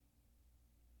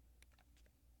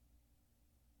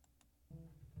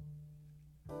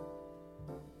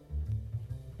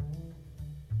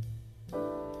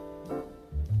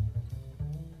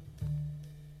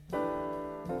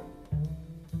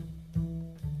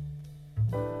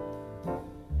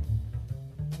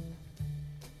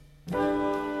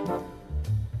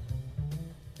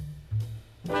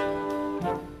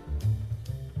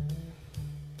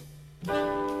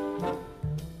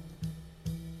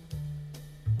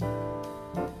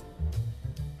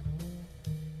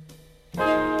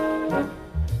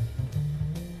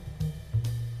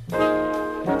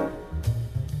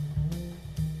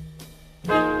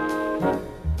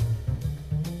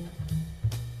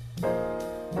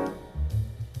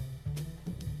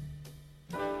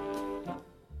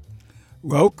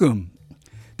Welcome.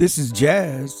 This is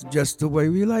jazz, just the way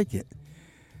we like it.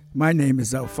 My name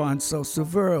is Alfonso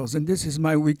Severos, and this is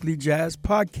my weekly jazz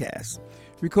podcast,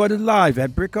 recorded live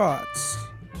at Brick Arts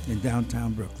in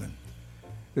downtown Brooklyn,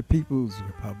 the People's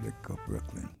Republic of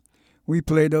Brooklyn. We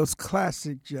play those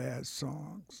classic jazz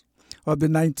songs of the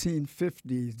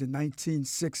 1950s, the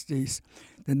 1960s,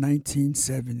 the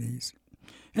 1970s.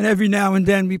 And every now and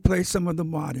then we play some of the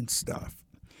modern stuff.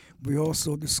 We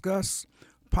also discuss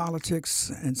politics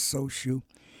and social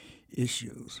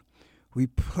issues. We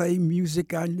play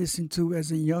music I listened to as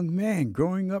a young man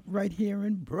growing up right here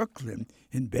in Brooklyn,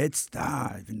 in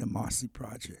Bed-Stuy, in the Marcy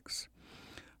Projects.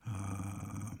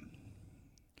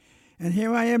 And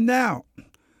here I am now,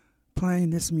 playing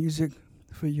this music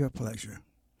for your pleasure.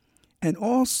 And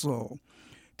also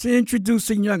to introduce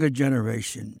a younger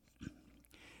generation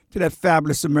to that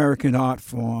fabulous American art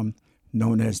form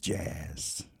known as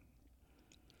jazz.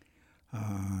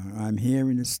 I'm here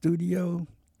in the studio,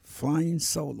 flying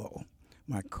solo.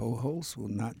 My co-host will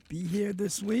not be here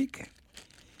this week,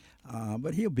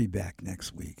 but he'll be back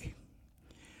next week.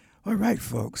 All right,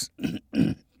 folks.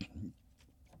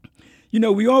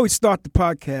 We always start the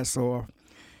podcast off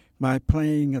by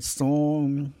playing a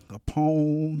song, a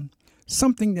poem,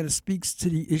 something that speaks to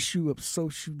the issue of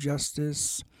social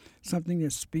justice, something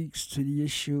that speaks to the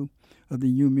issue of the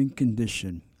human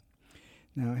condition.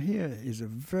 Now, here is a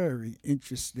very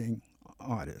interesting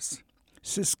artist,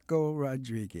 Cisco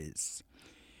Rodriguez.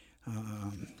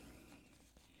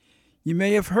 You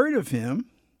may have heard of him.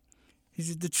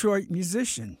 He's a Detroit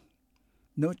musician,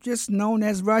 not just known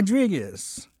as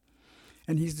Rodriguez.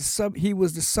 And he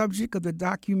was the subject of the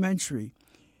documentary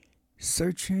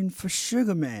Searching for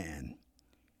Sugar Man,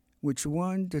 which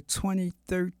won the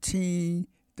 2013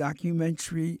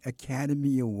 Documentary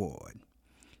Academy Award.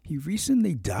 He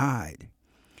recently died.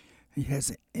 He has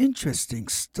an interesting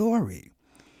story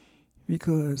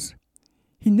because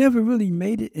he never really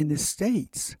made it in the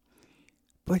States,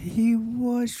 but he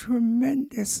was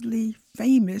tremendously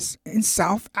famous in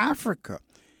South Africa.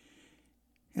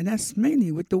 And that's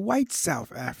mainly with the white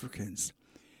South Africans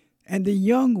and the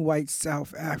young white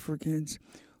South Africans,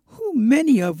 who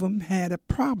many of them had a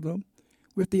problem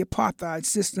with the apartheid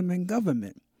system and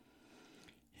government.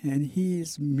 And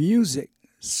his music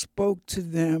spoke to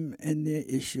them and their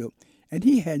issue, and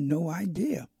he had no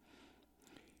idea.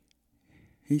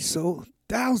 He sold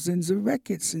thousands of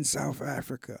records in South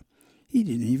Africa. He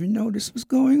didn't even know this was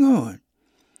going on.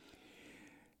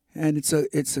 And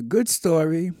it's a good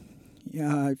story.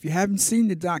 If you haven't seen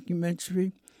the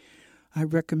documentary, I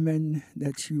recommend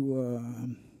that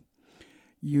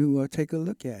you take a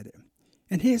look at it.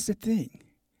 And here's the thing.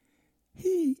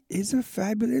 He is a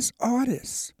fabulous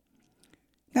artist.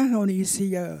 Not only is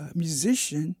he a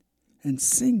musician and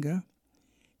singer,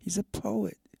 he's a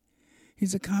poet.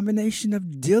 He's a combination of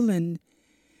Dylan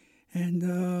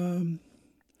and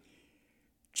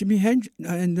Jimi Hendrix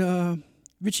and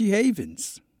Richie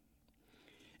Havens.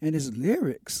 And his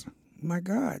lyrics, my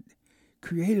God,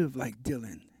 creative like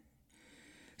Dylan.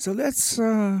 So let's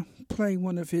play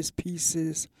one of his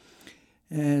pieces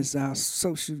as our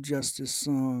social justice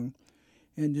song,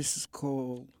 and this is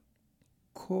called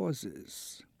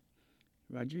Causes.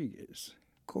 Rodriguez,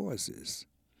 Causes.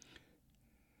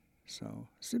 So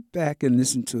sit back and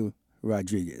listen to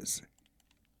Rodriguez.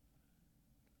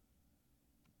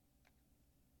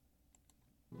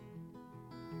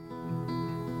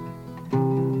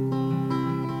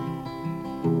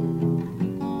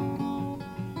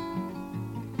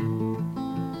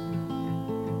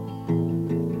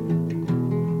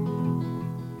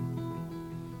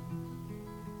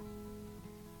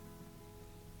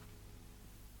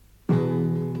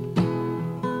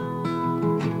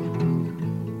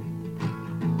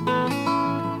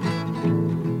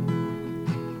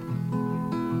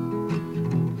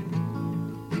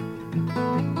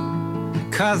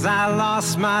 Cause I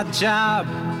lost my job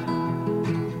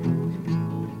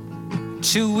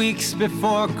 2 weeks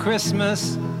before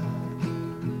Christmas.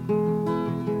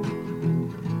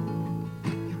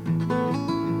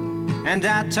 And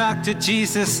I talked to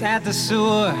Jesus at the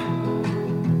sewer,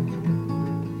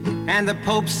 and the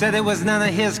Pope said it was none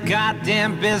of his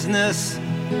goddamn business.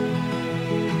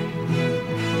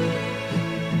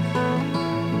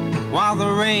 While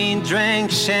the rain drank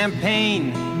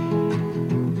champagne,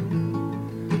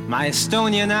 my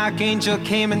Estonian archangel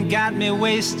came and got me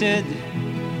wasted.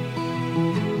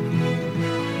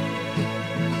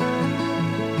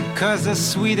 'Cause the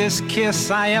sweetest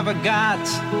kiss I ever got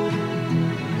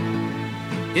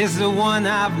is the one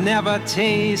I've never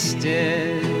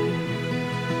tasted.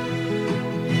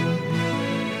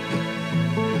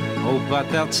 Oh, but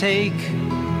they'll take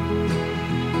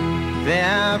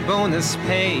their bonus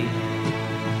pay.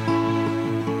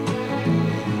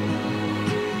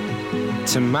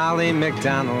 To Molly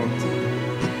McDonald,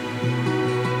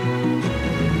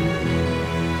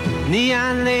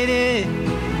 neon lady,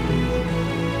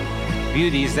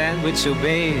 beauty's that which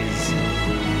obeys,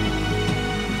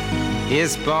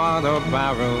 is bought or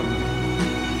borrowed.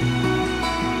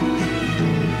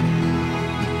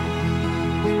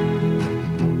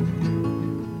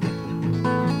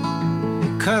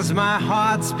 Cause my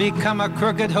heart's become a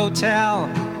crooked hotel,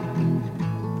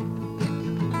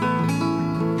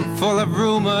 full of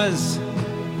rumors,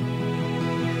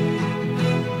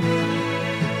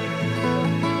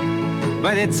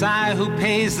 but it's I who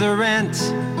pays the rent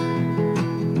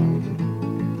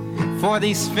for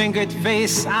these fingered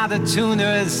face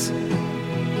out-of-tuners.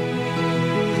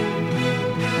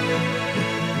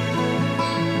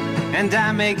 And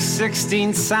I make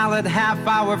 16 solid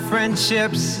half-hour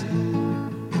friendships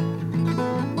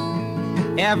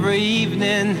every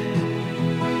evening.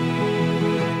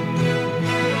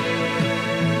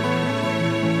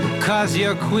 Cause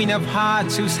you're queen of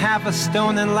hearts who's half a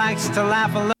stone and likes to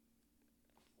laugh alone,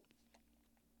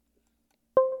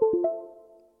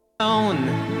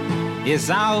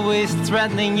 is always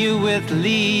threatening you with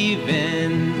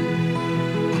leaving.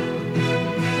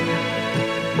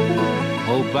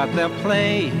 Oh, but they'll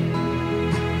play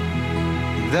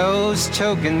those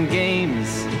choking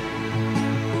games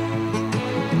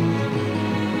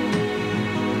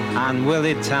on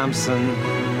Willie Thompson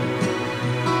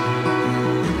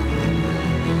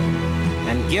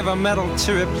and give a medal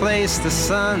to replace the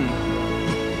sun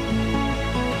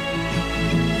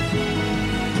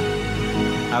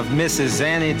of Mrs.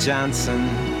 Annie Johnson.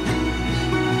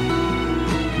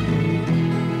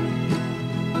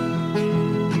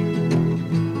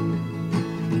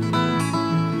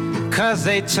 Cause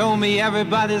they told me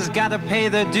everybody's gotta pay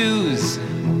their dues,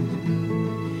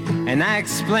 and I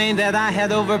explained that I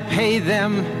had overpaid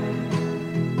them.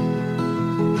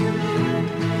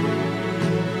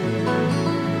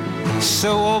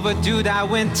 So overdue, I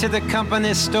went to the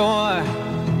company store,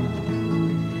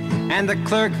 and the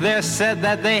clerk there said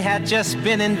that they had just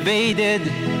been invaded.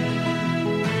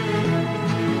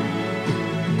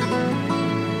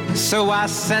 So I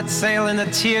set sail in a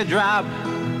teardrop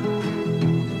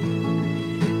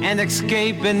and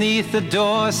escaped beneath the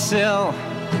door sill.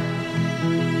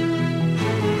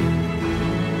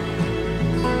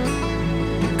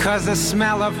 Cause the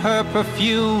smell of her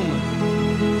perfume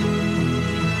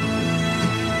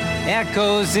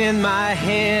echoes in my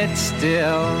head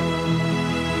still.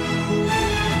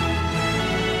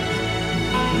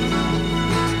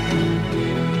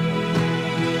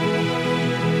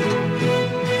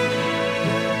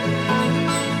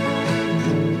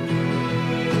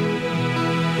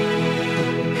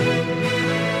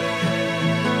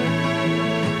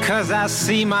 Cause I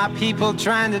see my people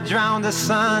trying to drown the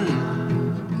sun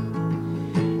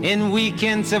in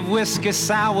weekends of whiskey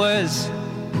sours.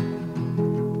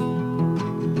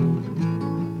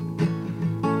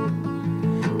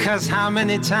 Cause how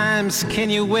many times can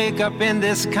you wake up in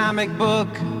this comic book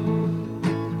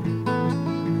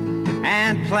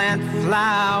and plant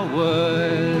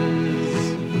flowers?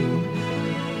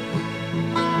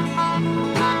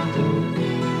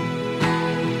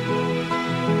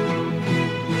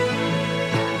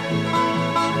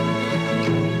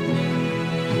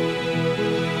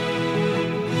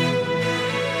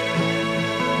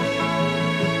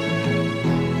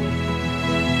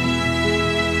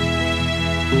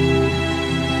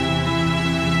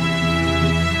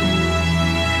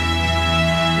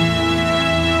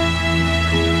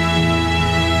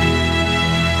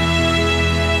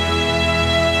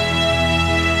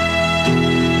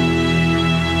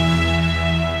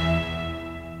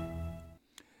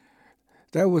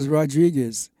 That was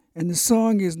Rodriguez. And the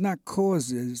song is not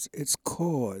causes, it's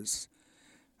cause.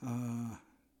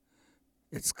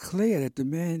 It's clear that the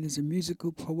man was a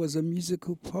musical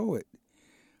poet.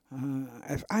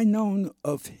 If I known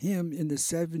of him in the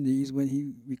 70s when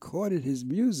he recorded his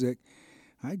music,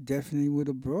 I definitely would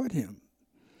have brought him.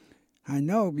 I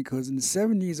know because in the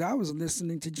 70s I was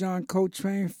listening to John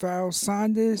Coltrane, Pharoah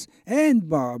Sanders, and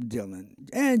Bob Dylan,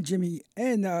 and Jimmy,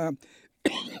 and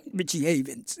Richie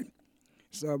Havens.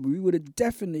 So we would have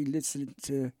definitely listened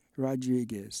to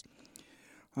Rodriguez.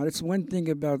 That's one thing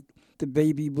about the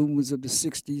baby boomers of the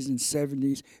 60s and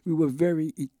 70s. We were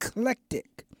very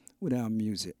eclectic with our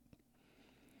music.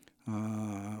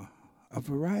 A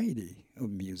variety of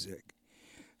music.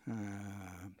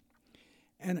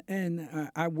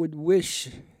 And I would wish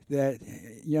that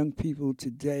young people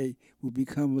today will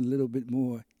become a little bit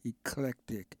more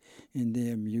eclectic in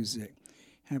their music.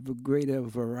 have a greater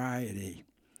variety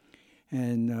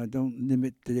and don't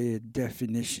limit their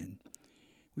definition.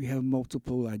 We have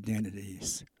multiple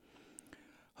identities.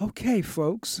 Okay,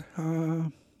 folks.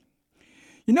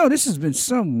 This has been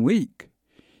some week.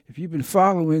 If you've been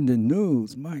following the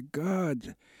news, my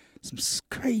God, some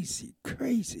crazy,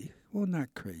 well,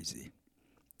 not crazy,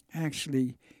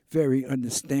 actually very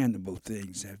understandable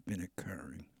things have been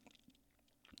occurring.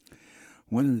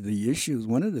 One of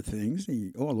the things,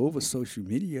 all over social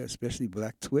media, especially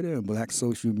Black Twitter and Black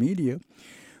social media,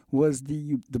 was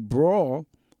the brawl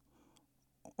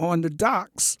on the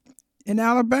docks in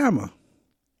Alabama.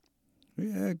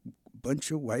 Yeah, a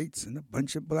bunch of whites and a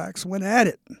bunch of blacks went at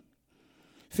it,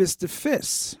 fist to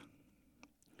fist.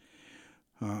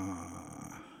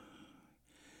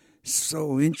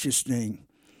 So interesting,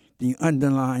 the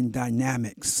underlying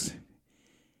dynamics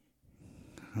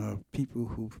of people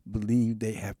who believe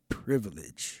they have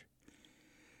privilege,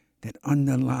 that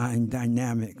underlying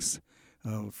dynamics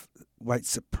of white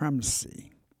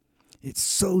supremacy. It's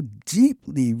so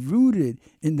deeply rooted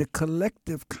in the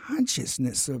collective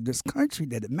consciousness of this country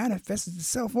that it manifests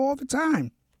itself all the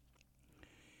time.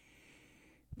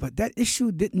 But that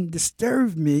issue didn't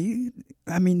disturb me.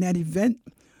 That event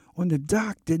on the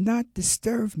dock did not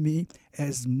disturb me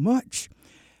as much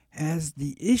as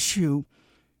the issue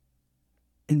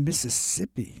in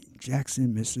Mississippi,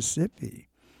 Jackson, Mississippi.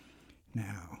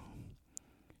 Now,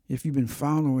 if you've been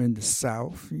following the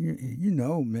South, you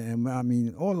know,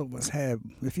 man, all of us have.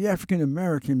 If you're African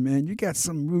American, man, you got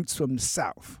some roots from the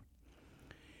South.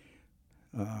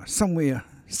 Somewhere,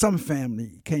 some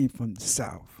family came from the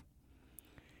South.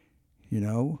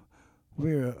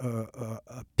 We're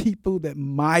a people that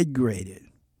migrated.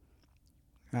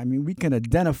 We can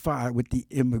identify with the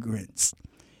immigrants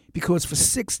because for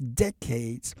 6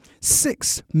 decades,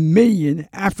 6 million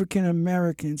African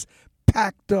Americans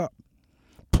packed up,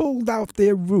 pulled out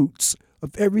their roots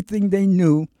of everything they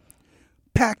knew,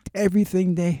 packed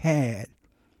everything they had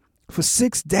for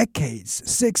 6 decades,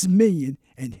 6 million,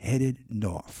 and headed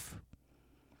north.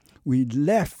 We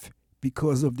left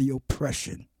because of the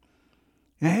oppression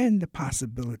and the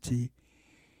possibility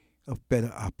of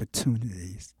better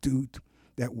opportunities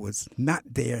that was not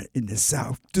there in the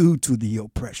South due to the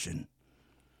oppression.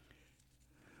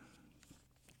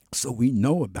 So we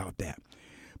know about that.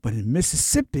 But in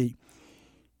Mississippi,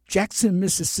 Jackson,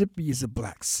 Mississippi is a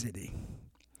black city.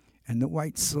 And the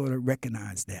whites sort of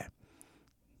recognize that.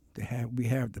 We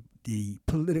have the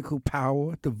political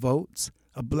power, the votes,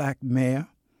 a black mayor.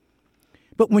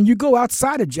 But when you go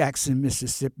outside of Jackson,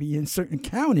 Mississippi, in certain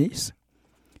counties,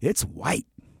 it's white.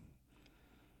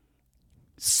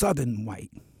 Southern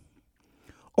white.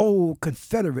 Old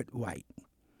Confederate white.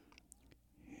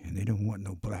 And they don't want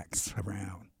no blacks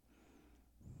around.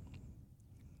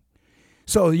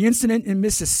 So the incident in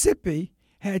Mississippi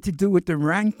had to do with the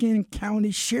Rankin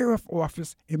County Sheriff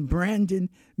Office in Brandon,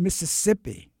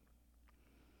 Mississippi.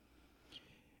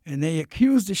 And they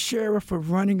accused the sheriff of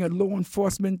running a law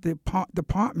enforcement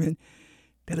department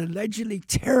that allegedly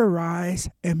terrorized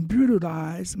and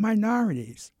brutalized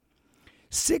minorities.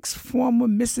 6 former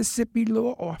Mississippi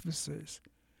law officers,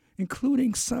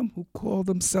 including some who call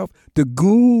themselves the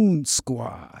Goon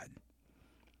Squad,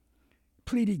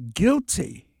 pleaded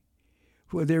guilty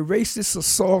for their racist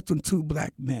assault on 2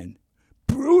 black men.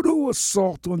 Brutal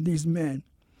assault on these men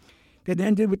that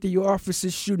ended with the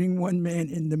officers shooting one man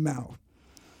in the mouth.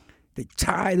 They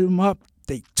tied them up.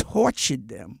 They tortured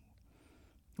them.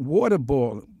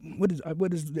 Waterball.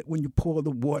 What is that when you pour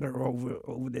the water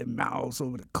over their mouths,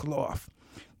 over the cloth?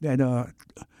 That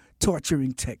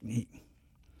torturing technique.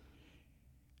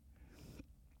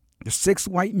 The 6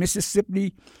 white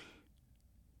Mississippi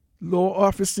law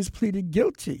officers pleaded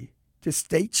guilty to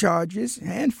state charges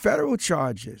and federal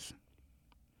charges.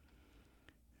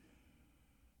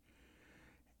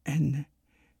 And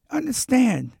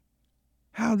understand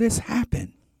how this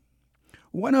happened.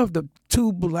 One of the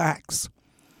 2 blacks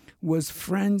was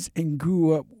friends and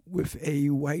grew up with a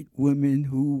white woman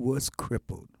who was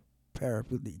crippled,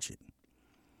 paraplegic.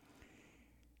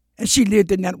 And she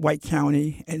lived in that white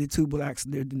county, and the 2 blacks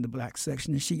lived in the black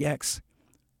section, and she asked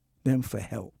them for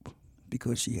help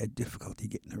because she had difficulty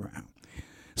getting around.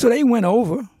 So they went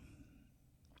over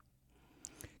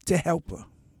to help her,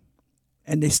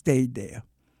 and they stayed there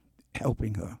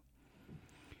helping her.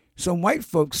 Some white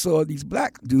folks saw these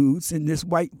black dudes in this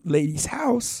white lady's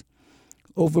house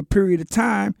over a period of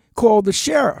time, called the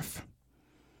sheriff.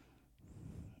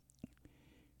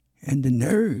 And the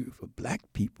nerve of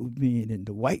black people being in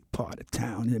the white part of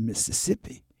town in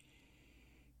Mississippi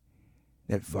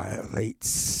that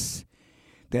violates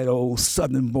that old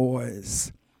Southern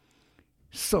boys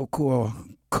so-called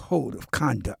code of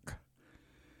conduct.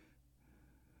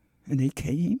 And they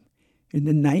came in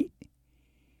the night,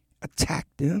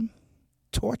 attacked them,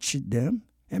 tortured them,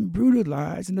 and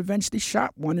brutalized and eventually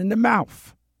shot one in the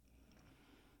mouth.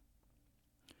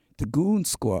 The Goon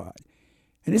Squad.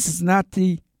 And this is not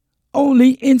the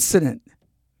only incident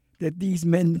that these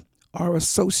men are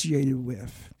associated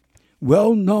with.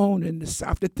 Well known in the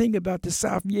South. The thing about the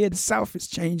South, the South is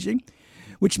changing,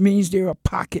 which means there are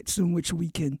pockets in which we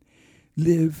can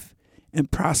live and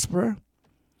prosper.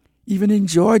 Even in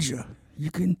Georgia,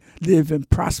 you can live and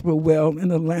prosper well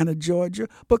in Atlanta, Georgia,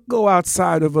 but go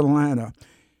outside of Atlanta.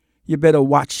 You better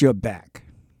watch your back.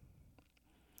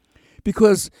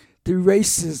 Because the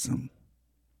racism,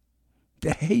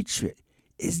 the hatred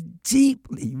is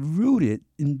deeply rooted,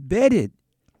 embedded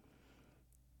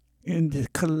in the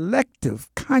collective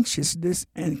consciousness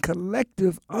and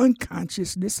collective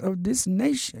unconsciousness of this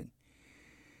nation.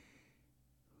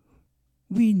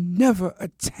 We never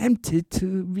attempted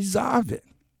to resolve it.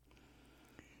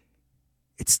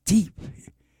 It's deep.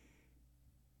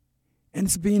 And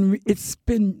it's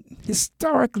been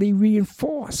historically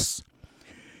reinforced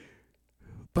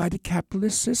by the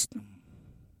capitalist system.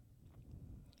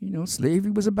 You know,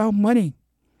 slavery was about money.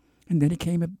 And then it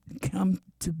come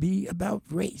to be about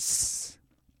race.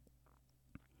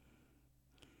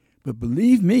 But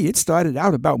believe me, it started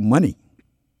out about money.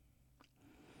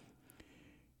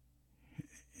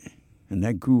 And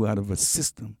that grew out of a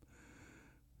system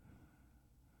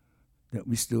that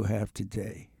we still have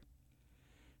today.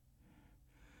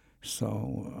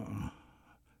 So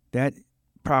that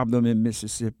problem in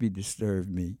Mississippi disturbed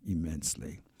me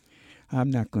immensely. I'm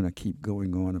not going to keep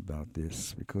going on about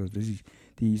this because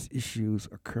these issues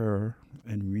occur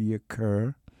and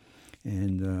reoccur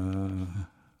and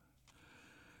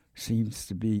seems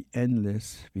to be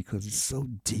endless because it's so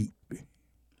deep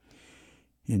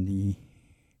in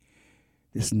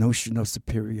this notion of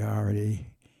superiority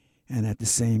and at the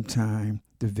same time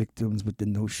the victims with the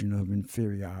notion of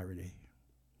inferiority.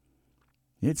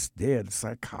 It's there. The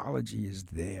psychology is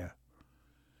there.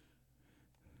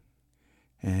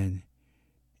 And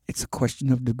it's a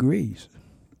question of degrees.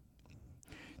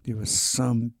 There are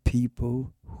some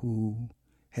people who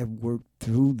have worked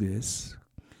through this,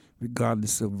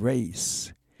 regardless of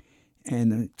race,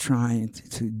 and are trying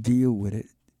to deal with it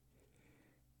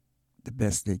the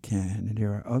best they can. And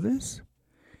there are others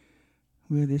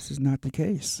where this is not the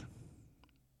case.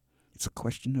 It's a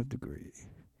question of degree.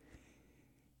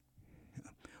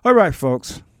 All right,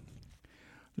 folks.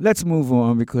 Let's move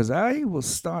on because I will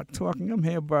start talking. I'm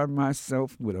here by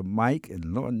myself with a mic,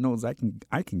 and Lord knows I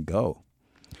can go.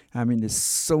 I mean, there's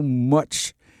so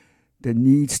much that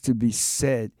needs to be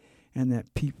said and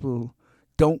that people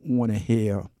don't want to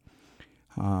hear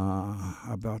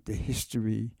about the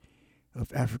history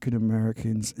of African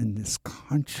Americans in this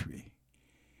country.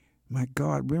 My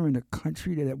God, we're in a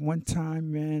country that at one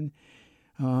time, man,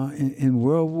 in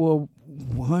World War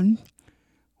I,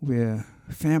 where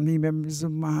family members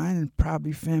of mine and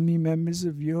probably family members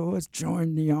of yours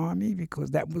joined the army because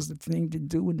that was the thing to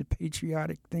do and the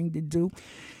patriotic thing to do.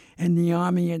 And the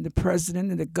army and the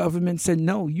president and the government said,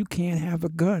 no, you can't have a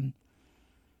gun.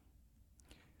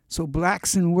 So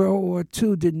blacks in World War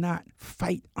II did not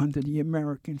fight under the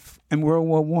American, and World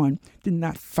War I did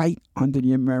not fight under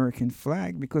the American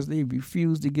flag because they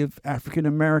refused to give African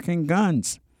American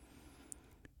guns.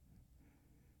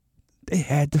 They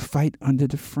had to fight under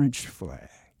the French flag.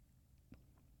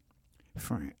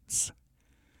 France.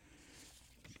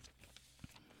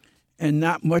 And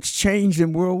not much changed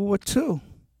in World War II.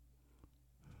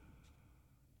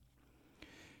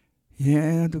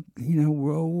 Yeah,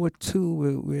 World War II,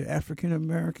 where African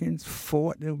Americans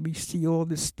fought, and we see all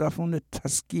this stuff on the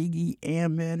Tuskegee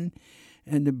Airmen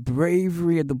and the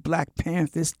bravery of the Black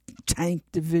Panthers tank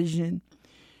division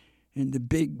and the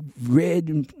big red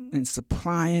and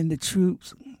supplying the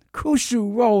troops.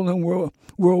 Crucial role in World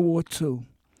War II.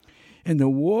 And the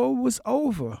war was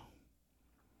over.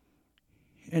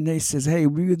 And they says, hey,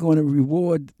 we're going to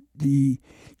reward the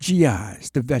GIs,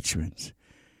 the veterans.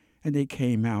 And they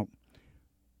came out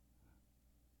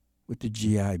with the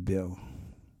GI Bill.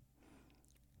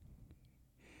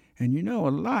 And you know,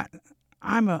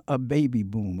 I'm a baby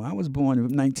boomer. I was born in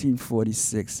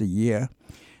 1946, a year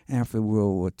after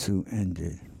World War II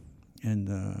ended.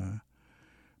 And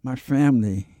my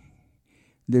family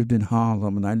lived in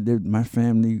Harlem, and I lived my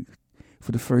family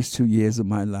for the first 2 years of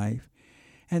my life.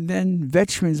 And then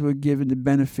veterans were given the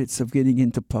benefits of getting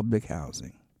into public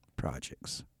housing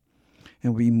projects.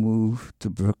 And we moved to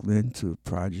Brooklyn to a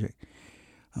project,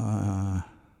 the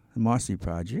Marcy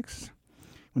Projects,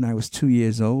 when I was 2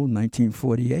 years old,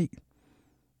 1948.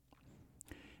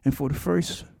 And for the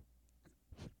first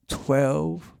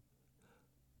 12,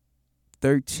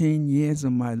 13 years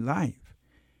of my life,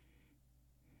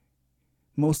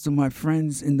 most of my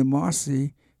friends in the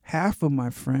Marcy, half of my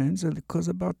friends, because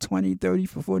about 20, 30,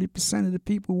 40% of the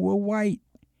people were white.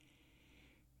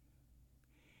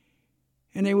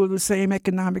 And they were the same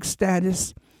economic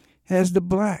status as the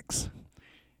blacks.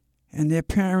 And their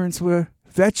parents were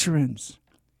veterans.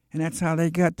 And that's how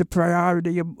they got the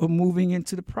priority of moving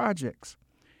into the projects.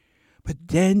 But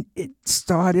then it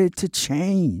started to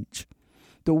change.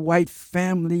 The white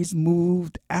families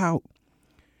moved out.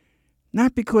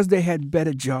 Not because they had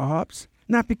better jobs,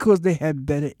 not because they had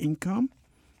better income,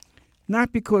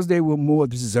 not because they were more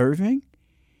deserving.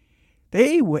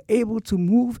 They were able to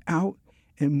move out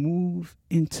and move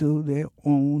into their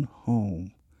own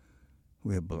home.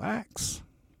 We're blacks.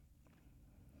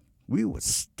 We were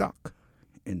stuck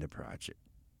in the project.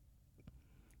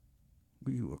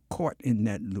 We were caught in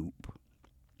that loop.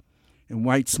 And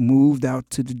whites moved out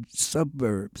to the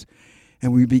suburbs.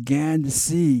 And we began to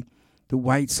see the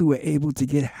whites who were able to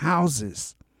get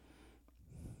houses.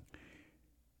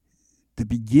 The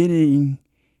beginning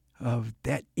of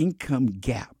that income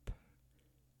gap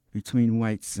between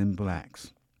whites and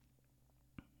blacks.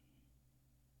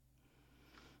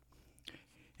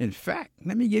 In fact,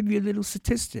 let me give you a little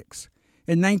statistics.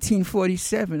 In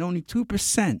 1947, only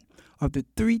 2% of the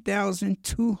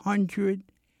 3,200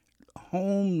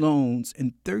 home loans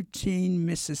in 13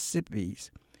 Mississippis,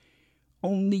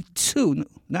 only 2,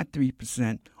 not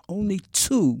 3%, only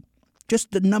 2,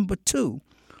 just the number 2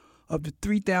 of the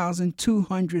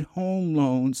 3,200 home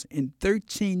loans in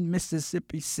 13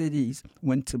 Mississippi cities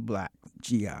went to black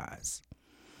GIs.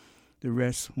 The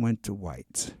rest went to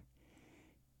whites.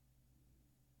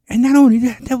 And not only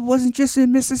that, that wasn't just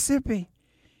in Mississippi.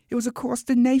 It was across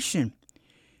the nation.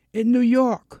 In New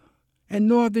York and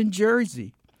northern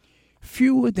Jersey,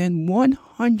 fewer than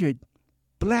 100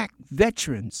 black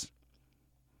veterans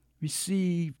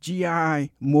received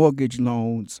GI mortgage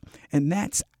loans, and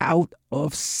that's out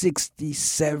of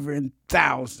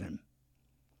 67,000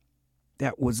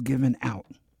 that was given out.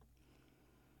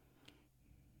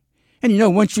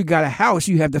 And once you got a house,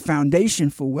 you have the foundation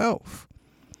for wealth.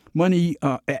 Money,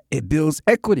 it builds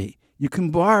equity. You can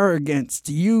borrow against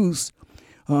to use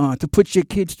to put your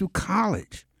kids through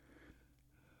college.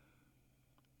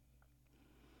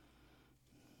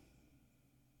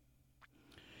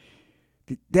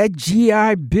 That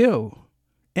GI Bill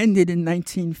ended in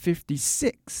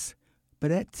 1956, but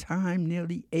at that time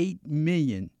nearly 8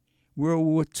 million World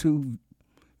War II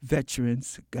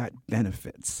veterans got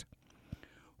benefits.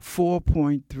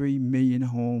 4.3 million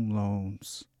home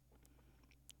loans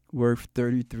worth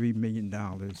 $33 million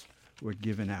were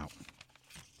given out.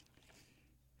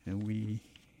 And we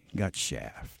got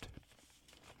shafted.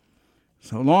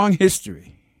 So long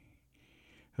history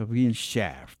of being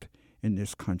shafted in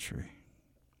this country.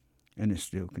 And it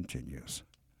still continues.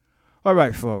 All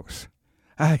right, folks.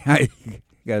 I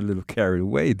got a little carried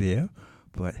away there.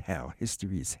 But hell,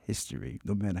 history is history,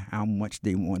 no matter how much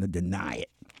they want to deny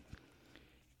it.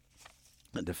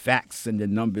 The facts and the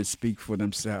numbers speak for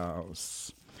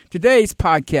themselves. Today's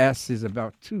podcast is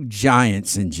about two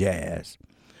giants in jazz,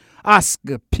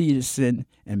 Oscar Peterson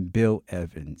and Bill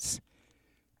Evans.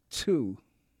 Two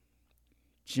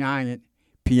giant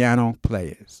piano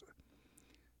players.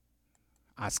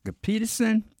 Oscar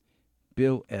Peterson,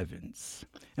 Bill Evans.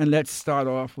 And let's start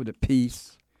off with a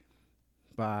piece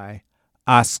by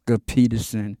Oscar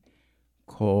Peterson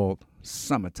called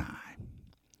Summertime.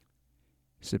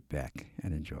 Sit back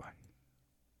and enjoy.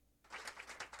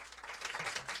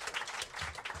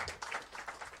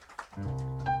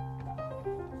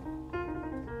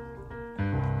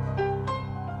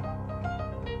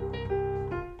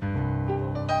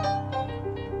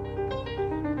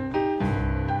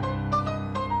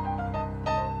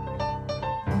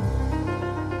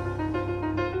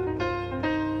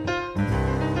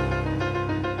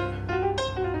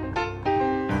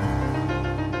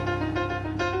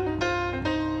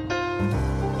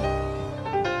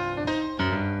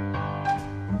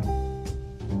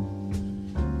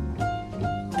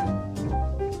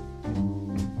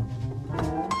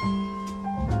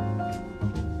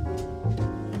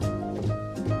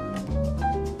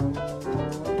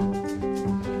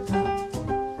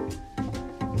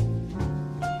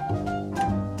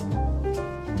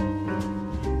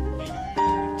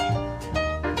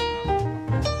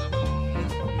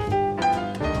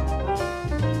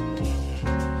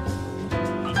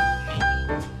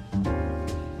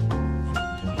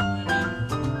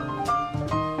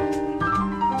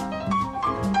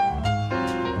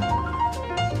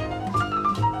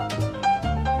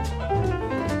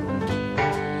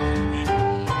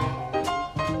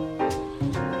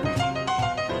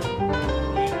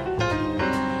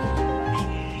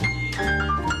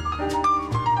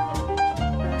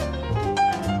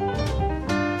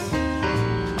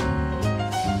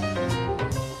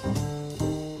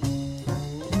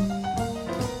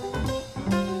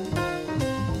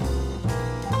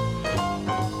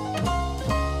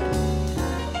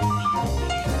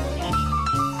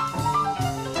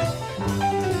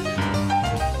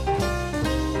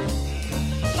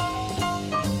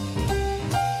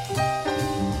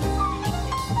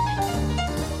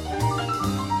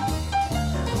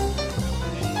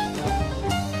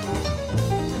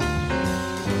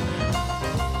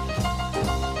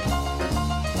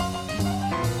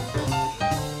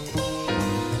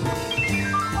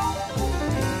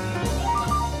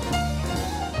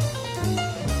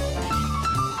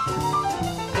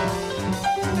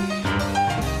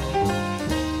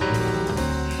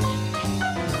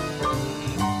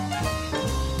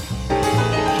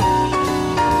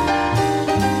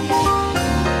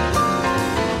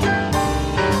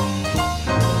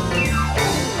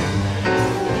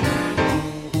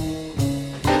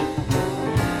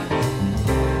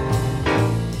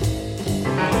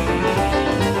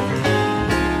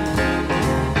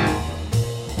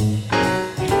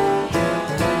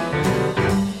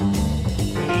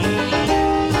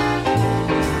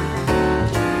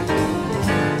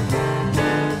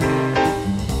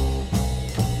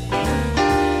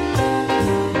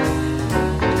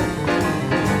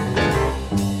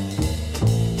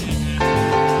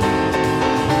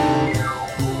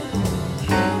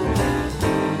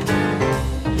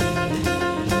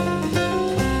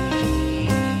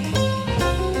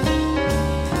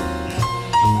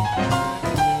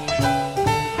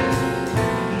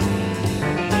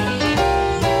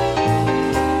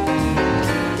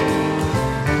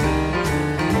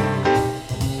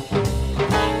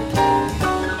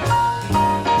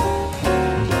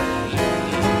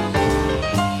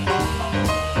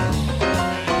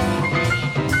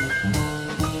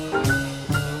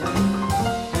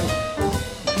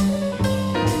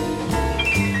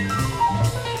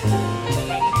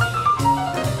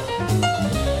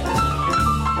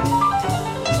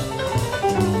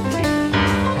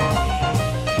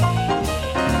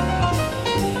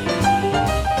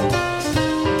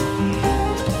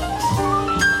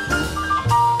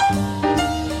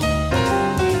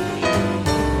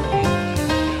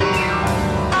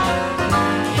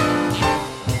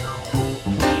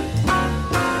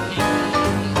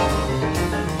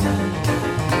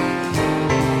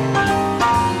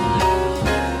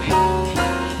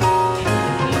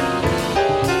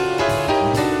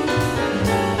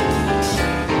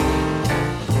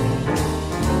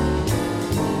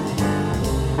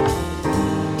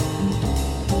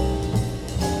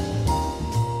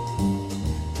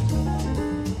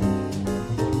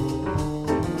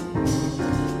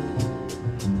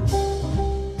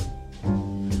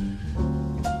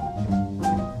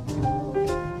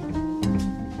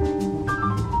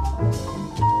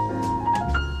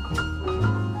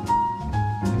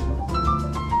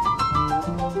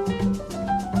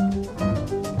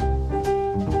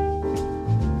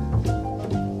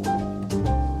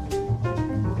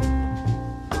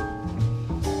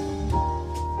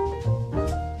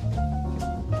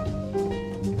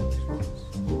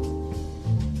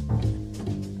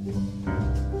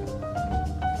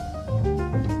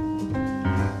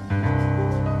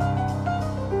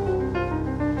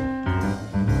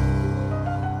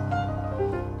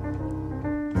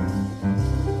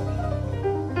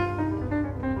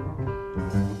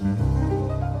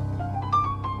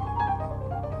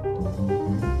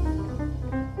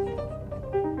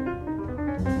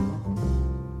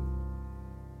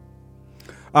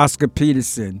 Oscar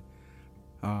Peterson,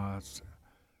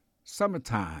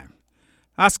 Summertime.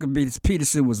 Oscar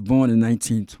Peterson was born in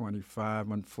 1925.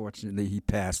 Unfortunately, he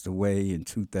passed away in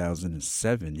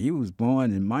 2007. He was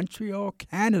born in Montreal,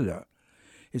 Canada.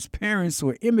 His parents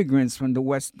were immigrants from the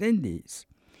West Indies.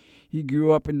 He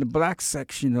grew up in the black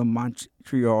section of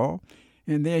Montreal,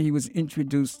 and there he was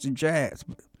introduced to jazz.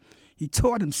 He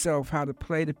taught himself how to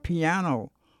play the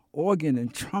piano, organ,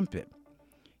 and trumpet.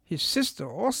 His sister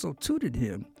also tutored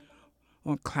him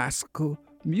on classical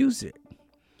music.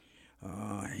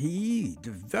 He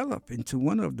developed into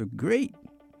one of the great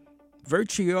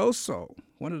virtuoso,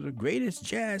 one of the greatest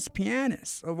jazz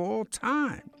pianists of all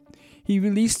time. He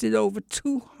released over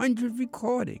 200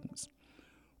 recordings,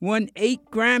 won 8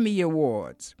 Grammy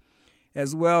Awards,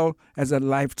 as well as a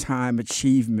Lifetime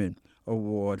Achievement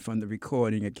Award from the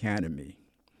Recording Academy,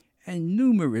 and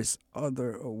numerous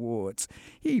other awards.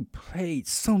 He played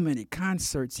so many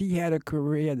concerts. He had a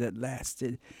career that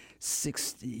lasted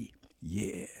 60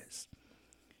 years.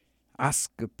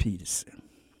 Oscar Peterson,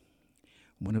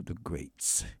 one of the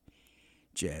greats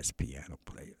jazz piano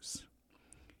players.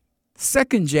 The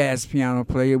second jazz piano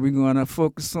player we're going to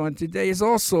focus on today is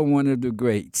also one of the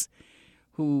greats,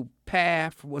 whose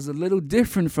path was a little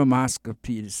different from Oscar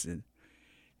Peterson.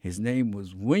 His name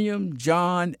was William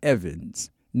John Evans,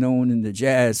 known in the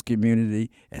jazz community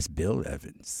as Bill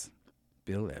Evans.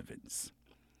 Bill Evans.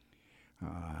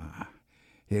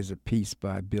 Here's a piece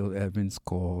by Bill Evans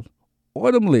called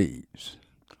Autumn Leaves.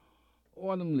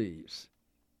 Autumn Leaves.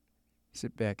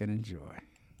 Sit back and enjoy.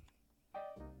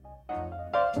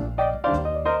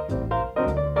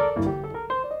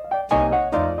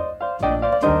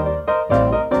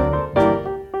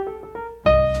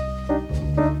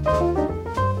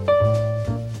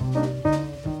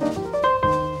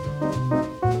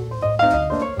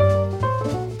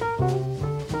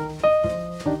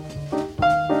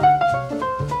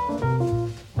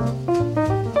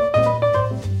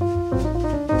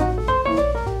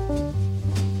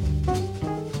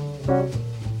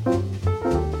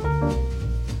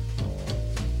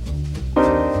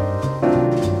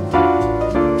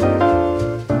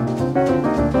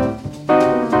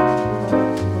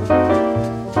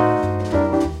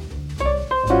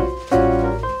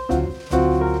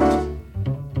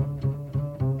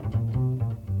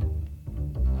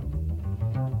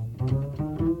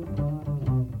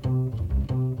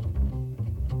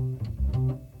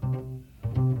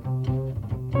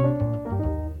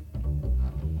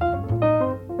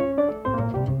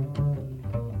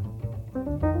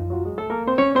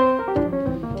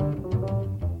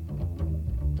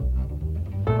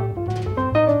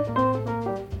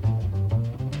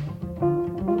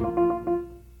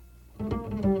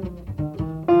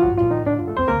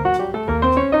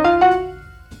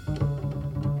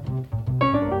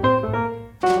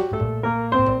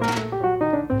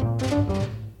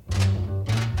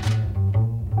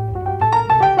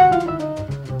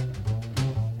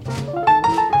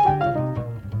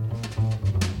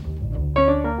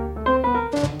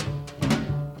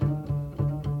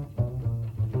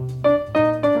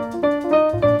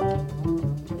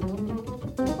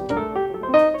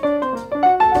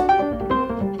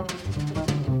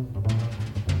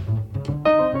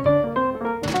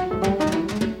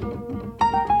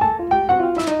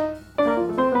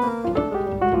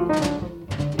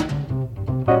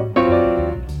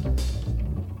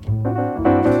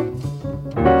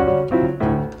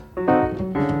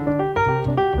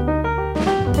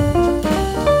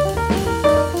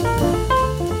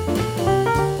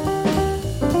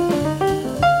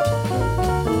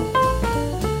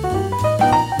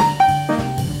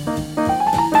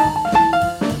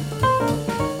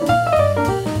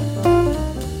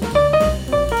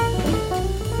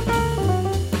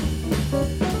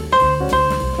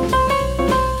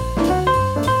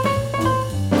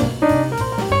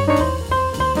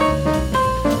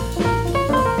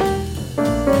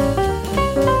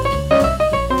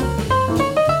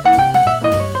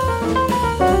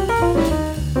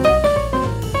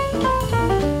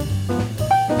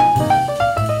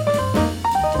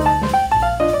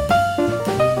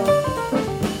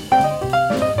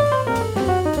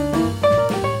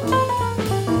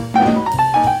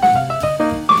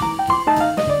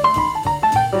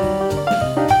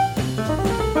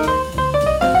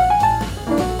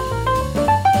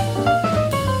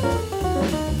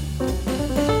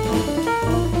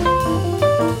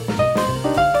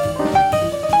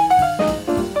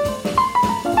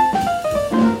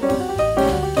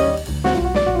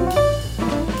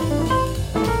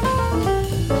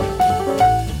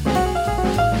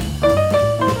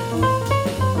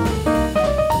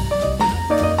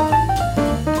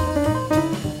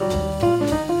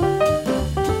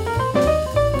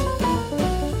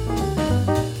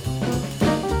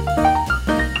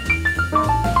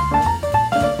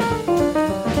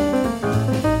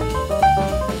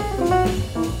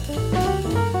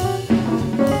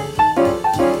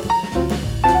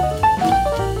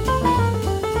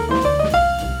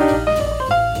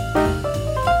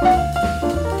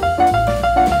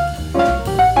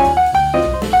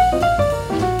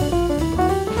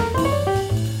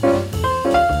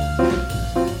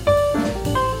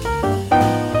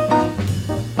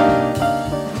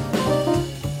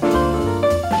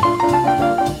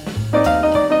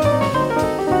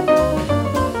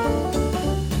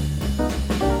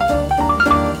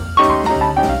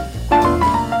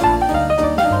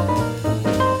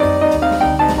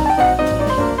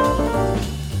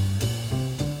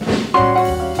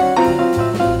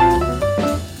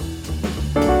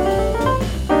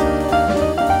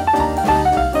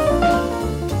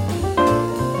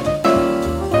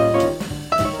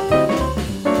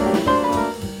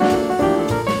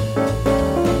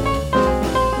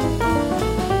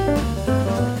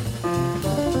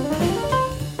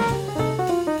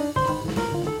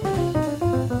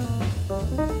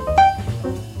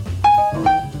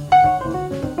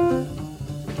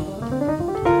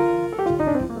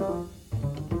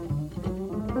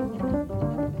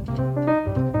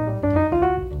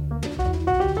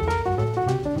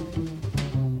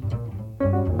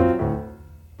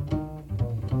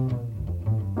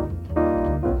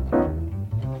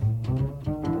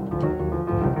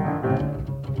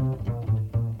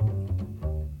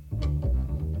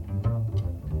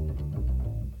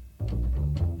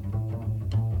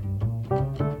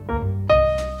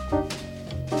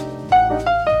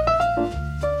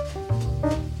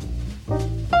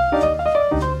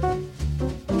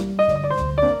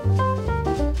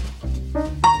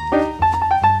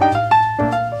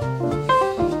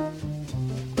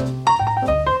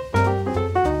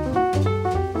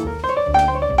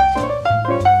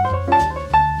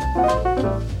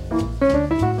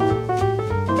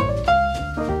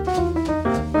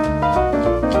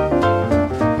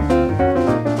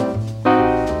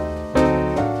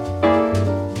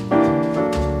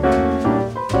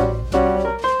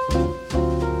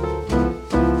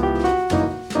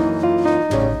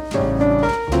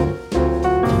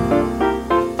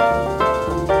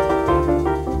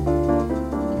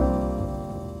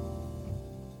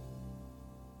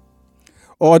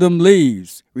 Autumn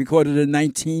Leaves, recorded in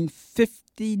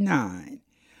 1959,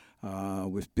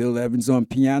 with Bill Evans on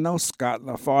piano, Scott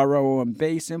LaFaro on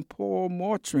bass, and Paul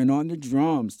Mortran on the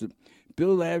drums. The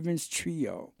Bill Evans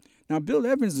Trio. Now, Bill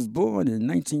Evans was born in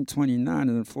 1929,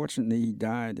 and unfortunately, he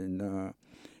died in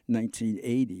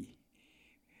 1980.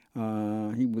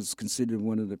 He was considered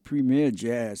one of the premier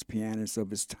jazz pianists of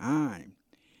his time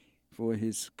for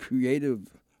his creative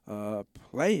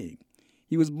playing.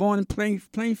 He was born in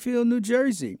Plainfield, New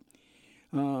Jersey,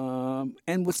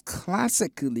 and was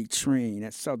classically trained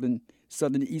at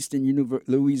Southeastern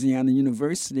Louisiana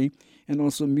University and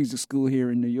also music school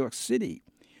here in New York City.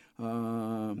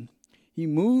 He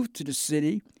moved to the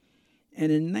city,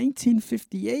 and in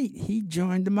 1958, he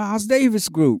joined the Miles Davis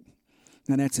Group.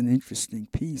 Now, that's an interesting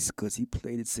piece because he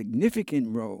played a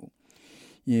significant role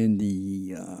in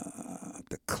the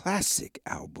classic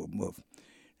album of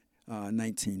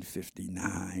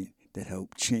 1959 that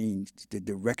helped change the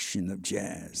direction of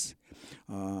jazz.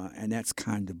 And that's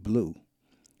Kind of Blue,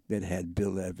 that had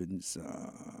Bill Evans,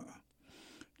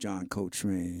 John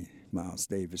Coltrane, Miles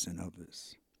Davis, and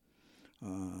others.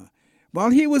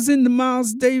 While he was in the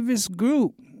Miles Davis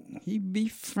group, he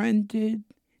befriended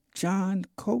John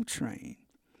Coltrane.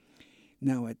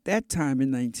 Now, at that time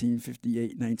in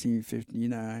 1958,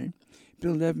 1959,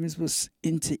 Bill Evans was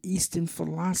into Eastern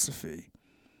philosophy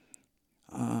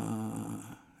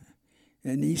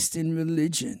and Eastern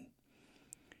religion.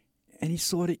 And he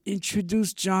sort of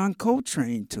introduced John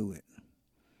Coltrane to it.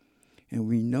 And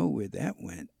we know where that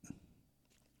went.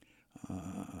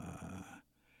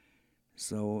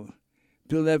 So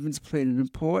Bill Evans played an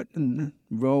important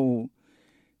role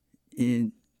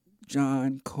in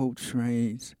John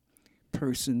Coltrane's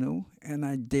personal and,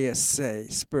 I dare say,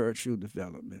 spiritual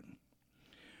development.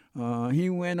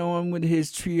 He went on with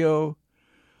his trio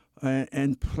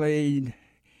and played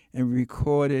and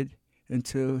recorded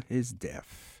until his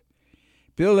death.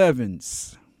 Bill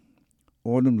Evans,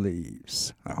 Autumn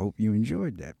Leaves. I hope you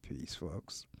enjoyed that piece,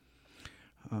 folks.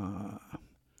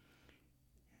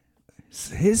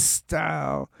 His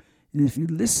style, and if you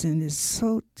listen, is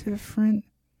so different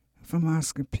from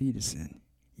Oscar Peterson,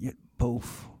 yet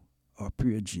both are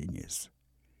pure genius.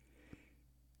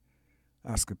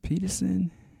 Oscar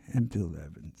Peterson and Bill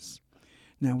Evans.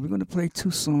 Now, we're going to play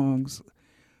two songs,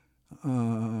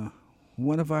 one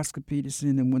of Oscar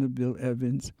Peterson and one of Bill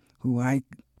Evans, who I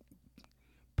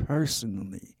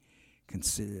personally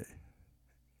consider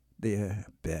their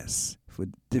best for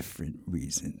different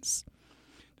reasons.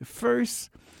 The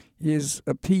first is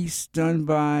a piece done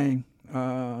by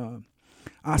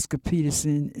Oscar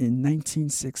Peterson in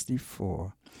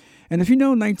 1964. And if you know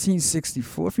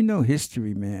 1964, if you know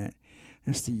history, man,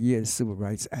 that's the year the Civil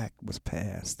Rights Act was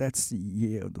passed. That's the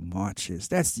year of the marches.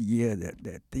 That's the year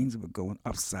that things were going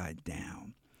upside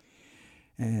down.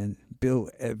 And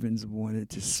Bill Evans wanted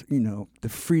to, the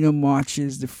freedom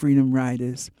marches, the freedom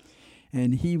riders,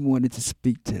 and he wanted to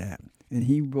speak to that. And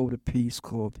he wrote a piece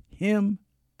called Hymn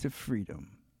to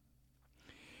Freedom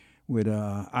with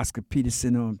Oscar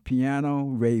Peterson on piano,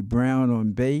 Ray Brown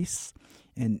on bass,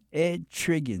 and Ed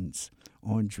Triggins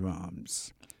on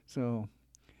drums. So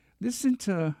listen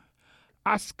to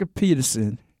Oscar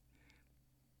Peterson,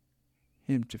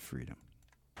 Hymn to Freedom.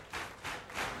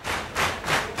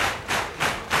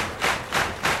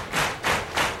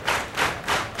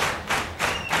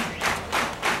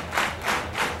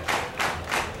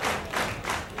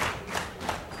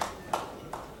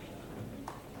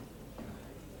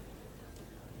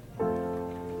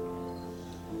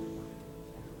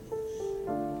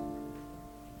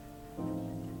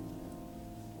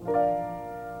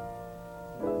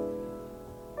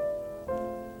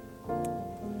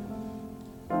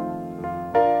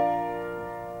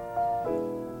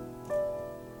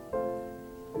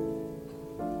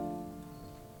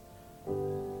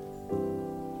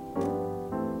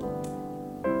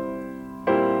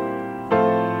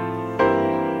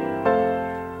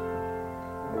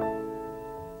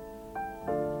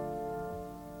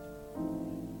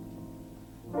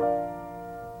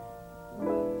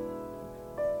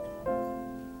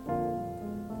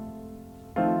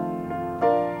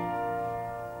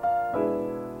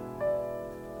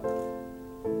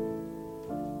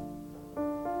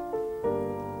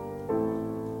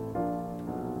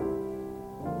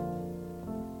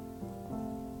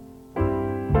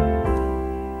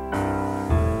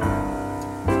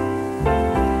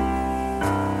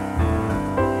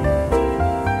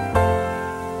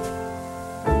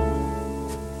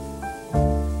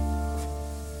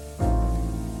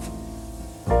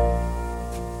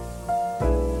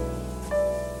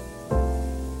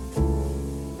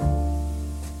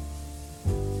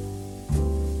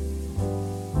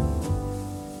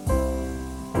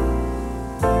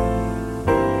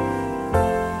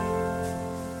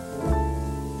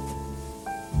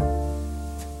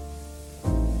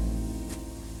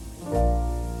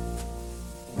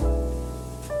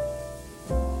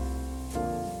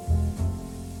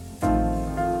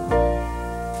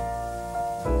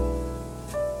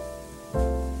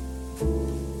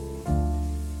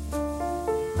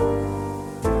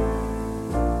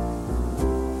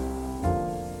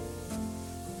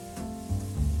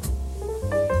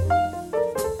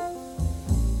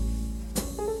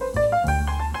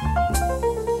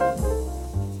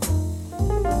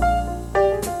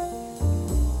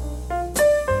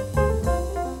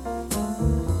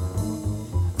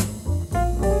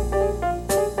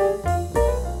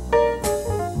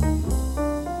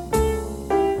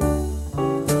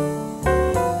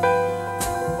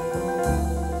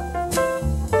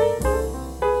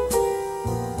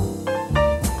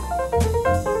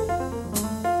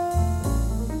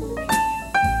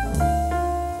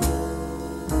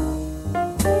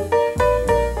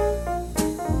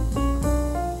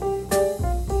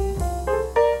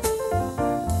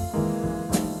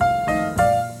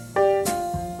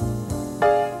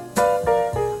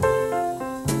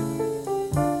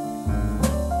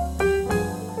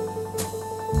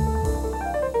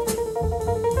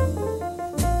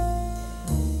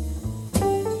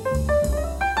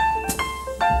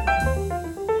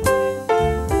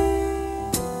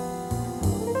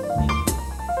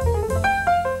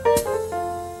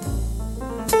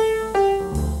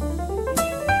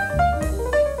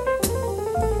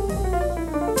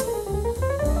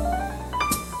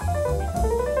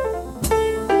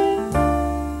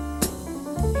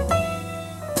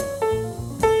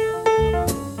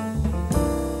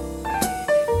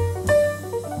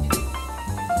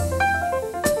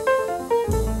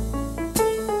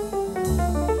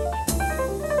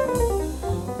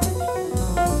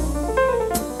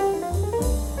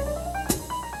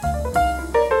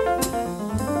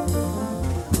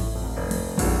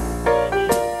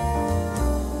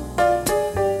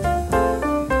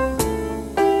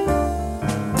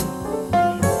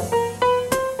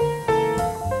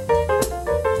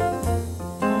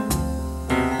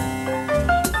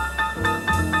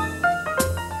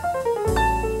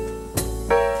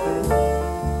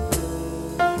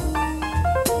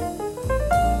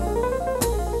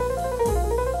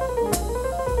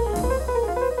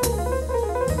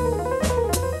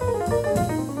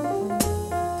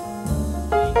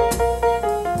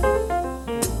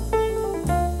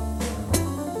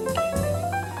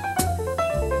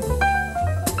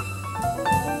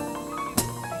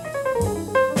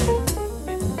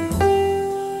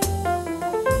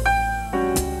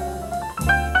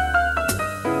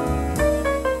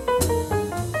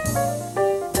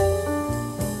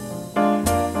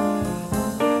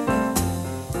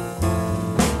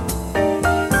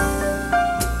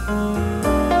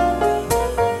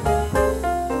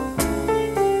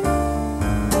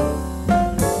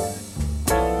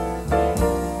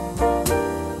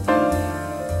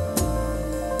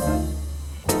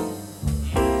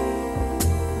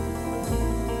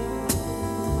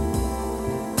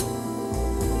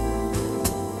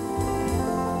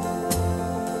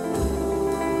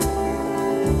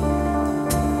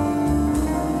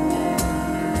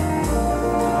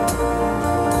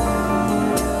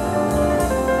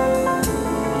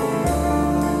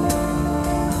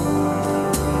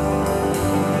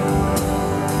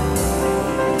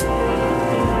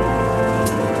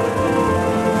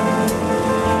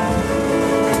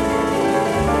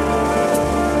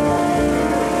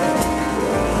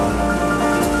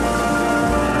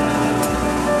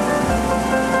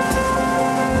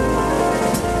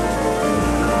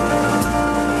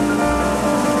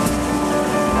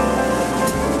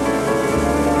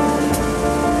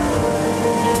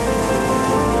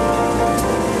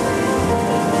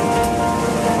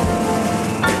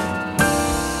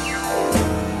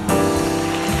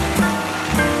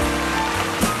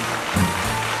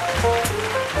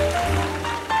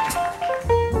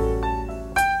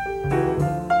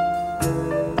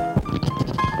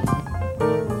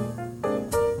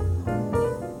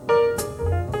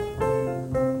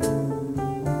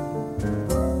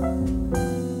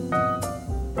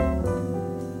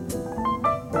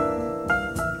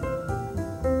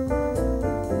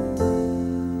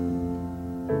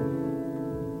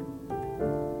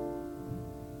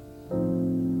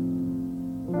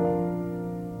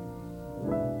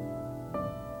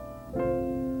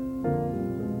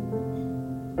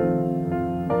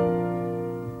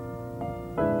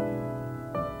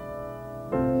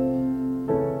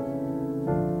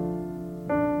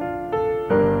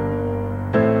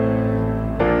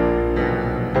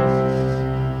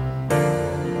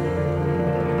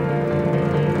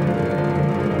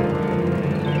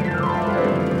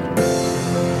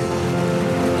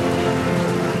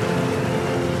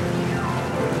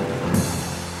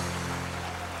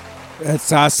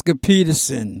 That's Oscar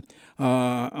Peterson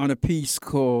on a piece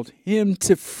called Hymn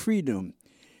to Freedom.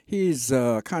 His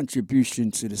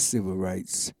contribution to the civil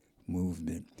rights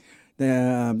movement.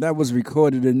 That was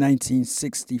recorded in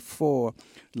 1964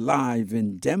 live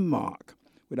in Denmark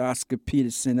with Oscar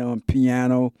Peterson on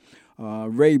piano,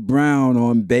 Ray Brown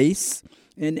on bass,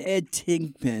 and Ed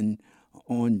Tingman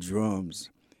on drums.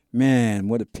 Man,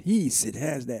 what a piece. It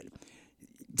has that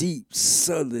deep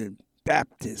Southern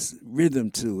Baptist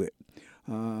rhythm to it.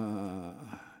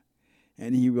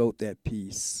 And he wrote that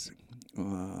piece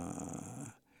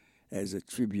as a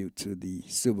tribute to the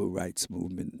civil rights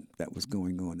movement that was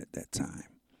going on at that time,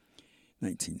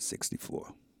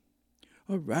 1964.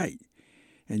 All right.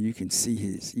 And you can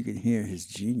hear his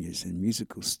genius and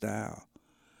musical style.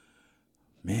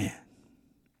 Man.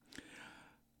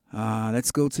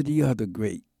 Let's go to the other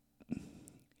great,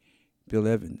 Bill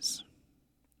Evans.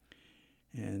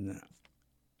 And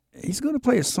he's going to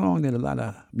play a song that a lot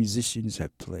of musicians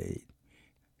have played.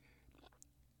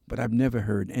 But I've never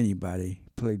heard anybody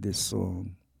play this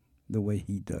song the way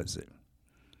he does it.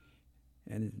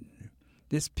 And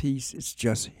this piece is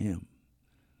just him.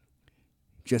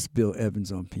 Just Bill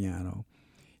Evans on piano.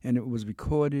 And it was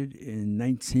recorded in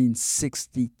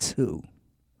 1962.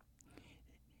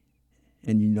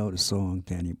 And you know the song,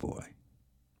 Danny Boy.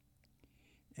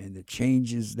 And the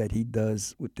changes that he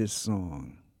does with this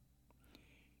song,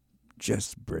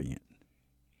 just brilliant.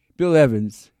 Bill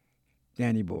Evans,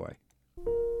 Danny Boy.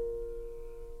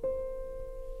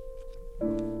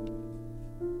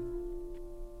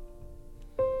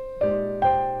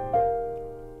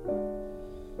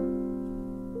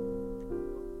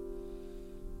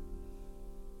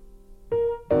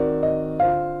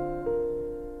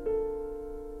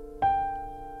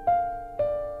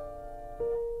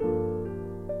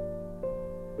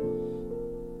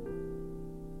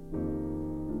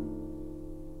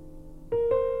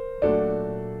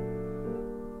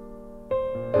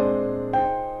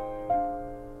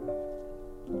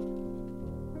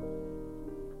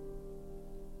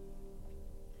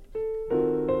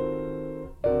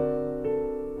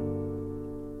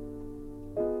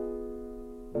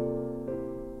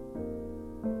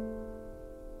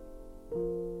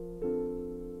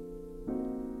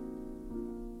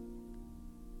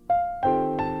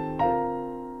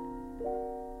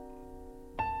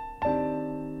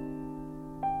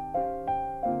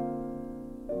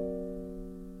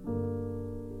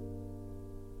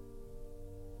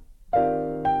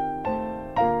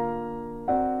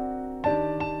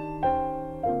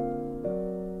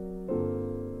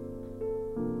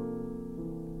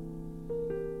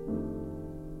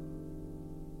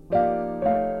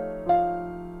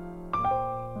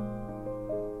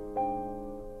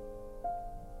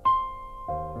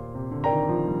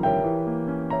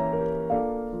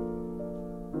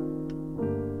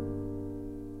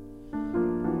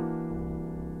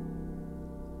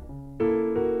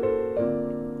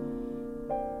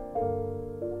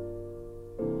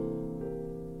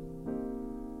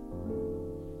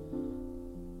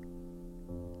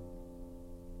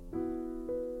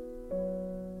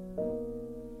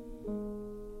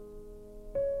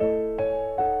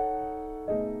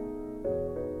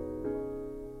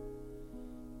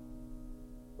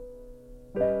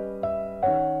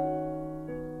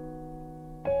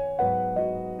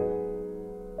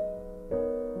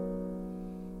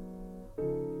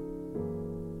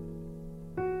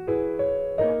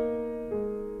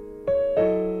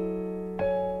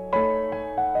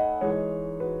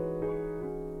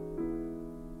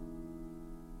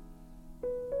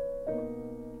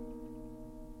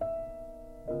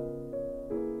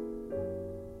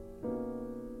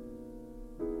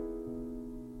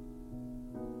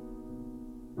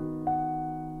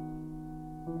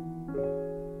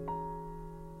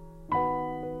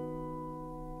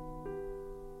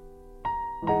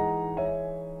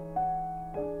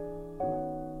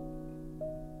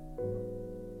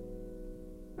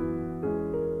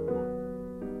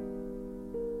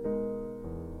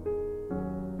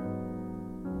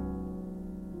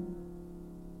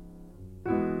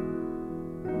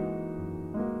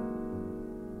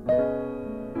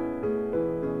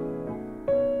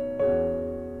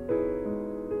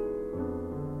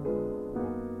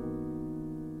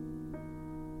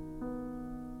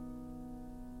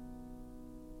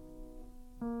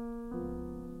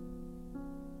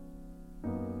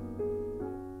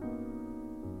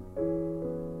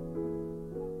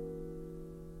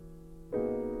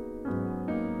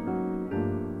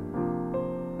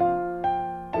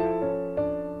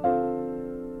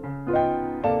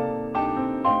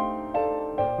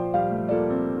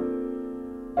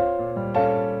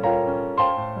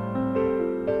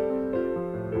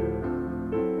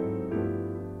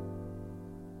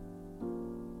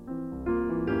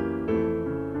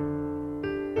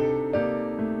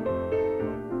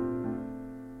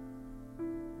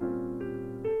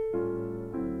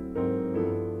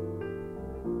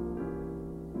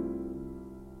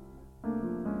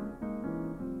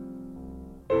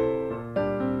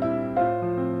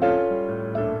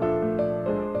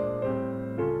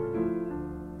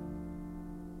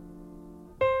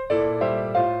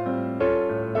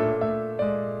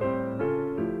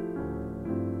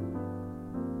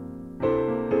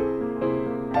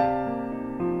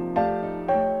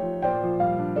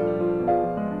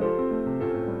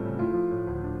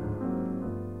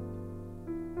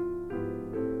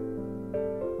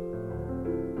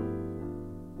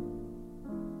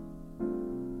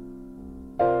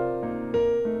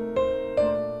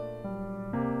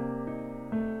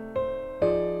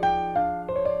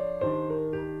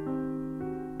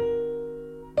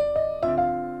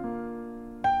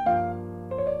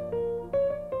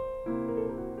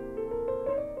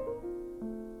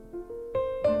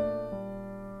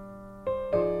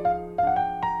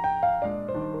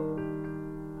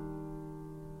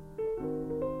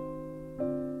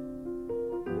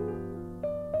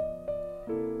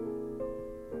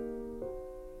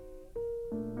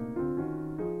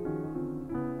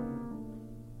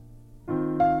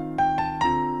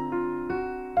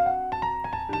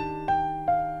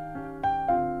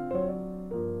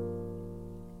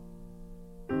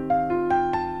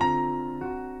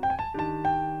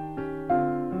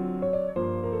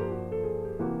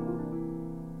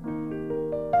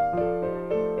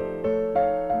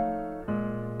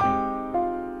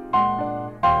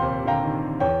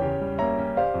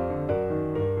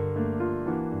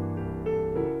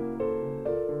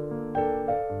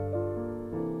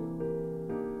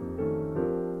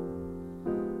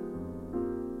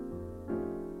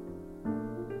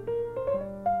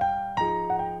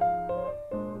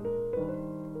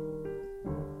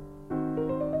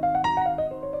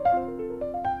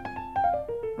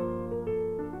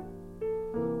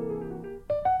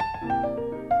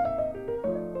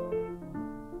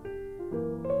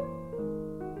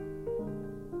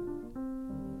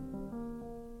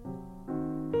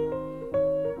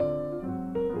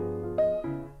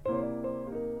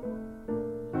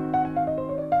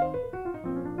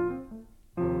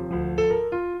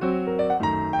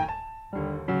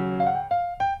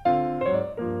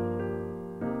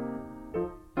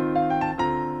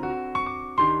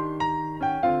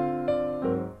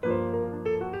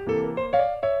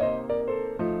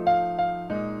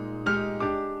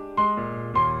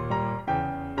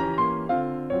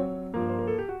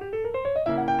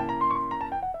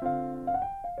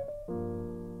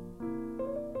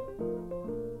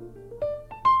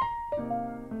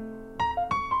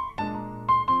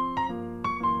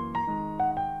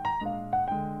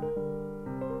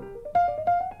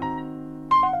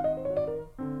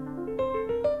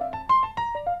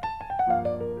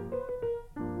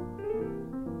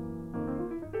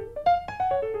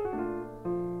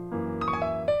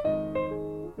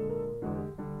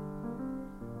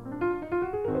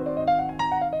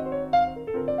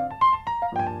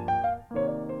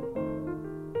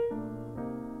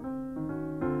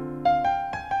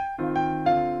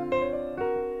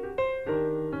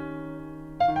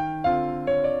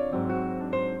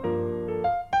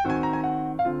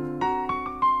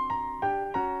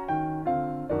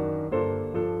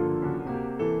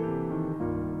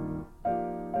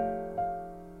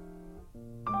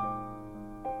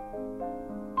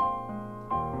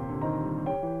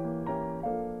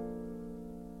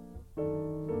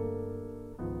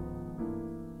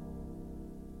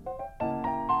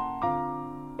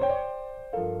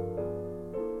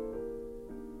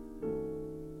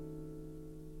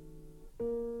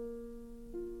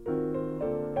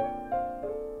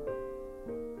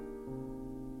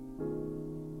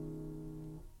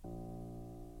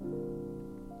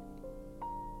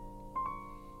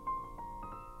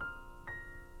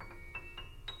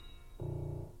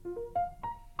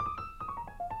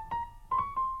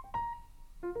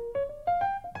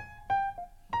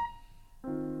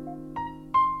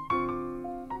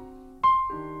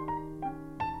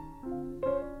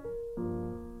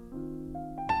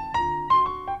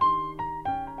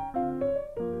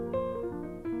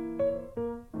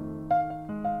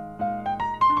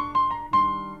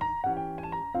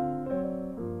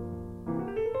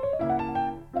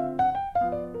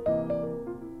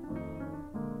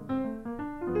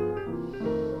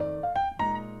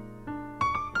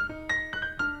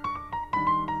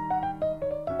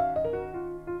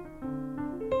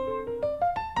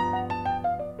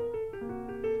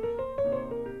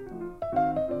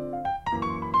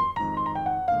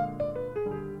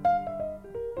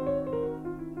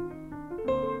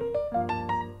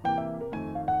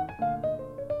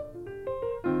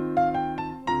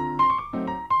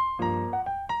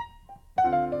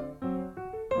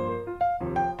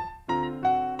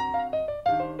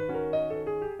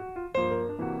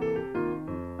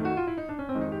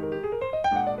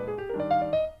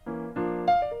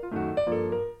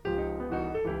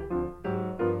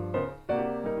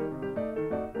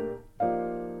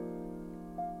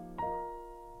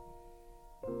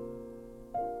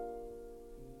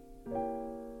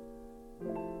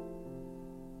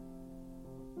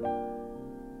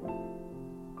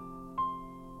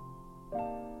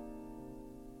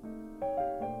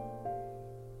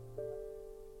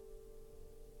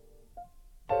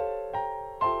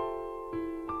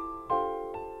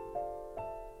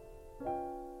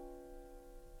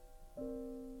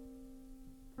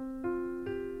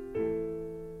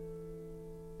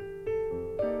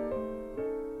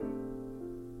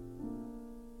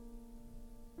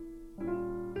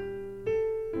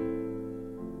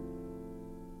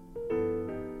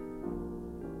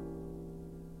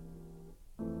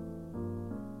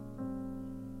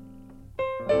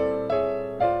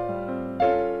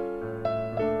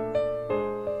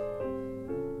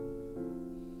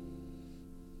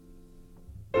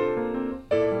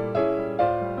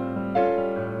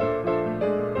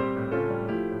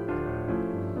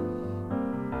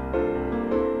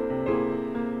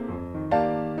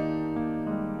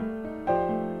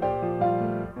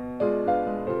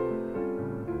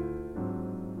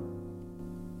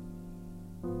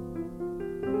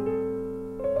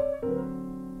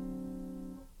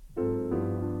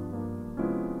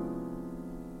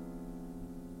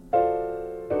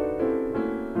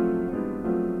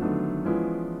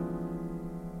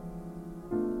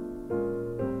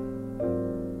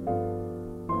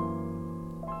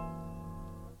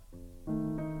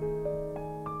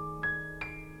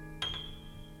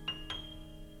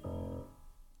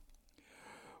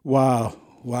 Wow,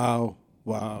 wow,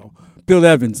 wow. Bill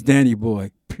Evans, Danny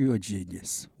Boy, pure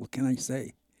genius. What can I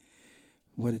say?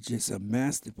 What a just a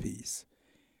masterpiece.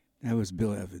 That was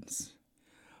Bill Evans.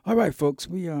 All right, folks,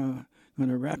 we are going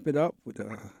to wrap it up with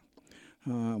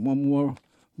one more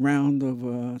round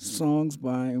of songs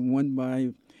one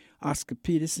by Oscar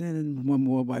Peterson and one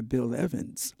more by Bill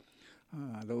Evans.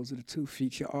 Those are the two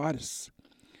feature artists.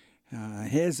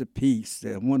 Here's a piece,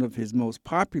 one of his most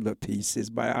popular pieces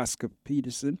by Oscar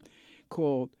Peterson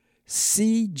called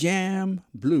Sea Jam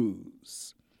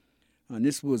Blues. And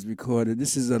this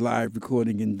is a live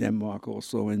recording in Denmark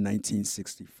also in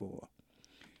 1964.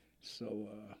 So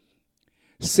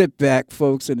sit back,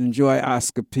 folks, and enjoy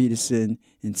Oscar Peterson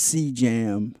in Sea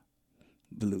Jam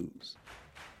Blues.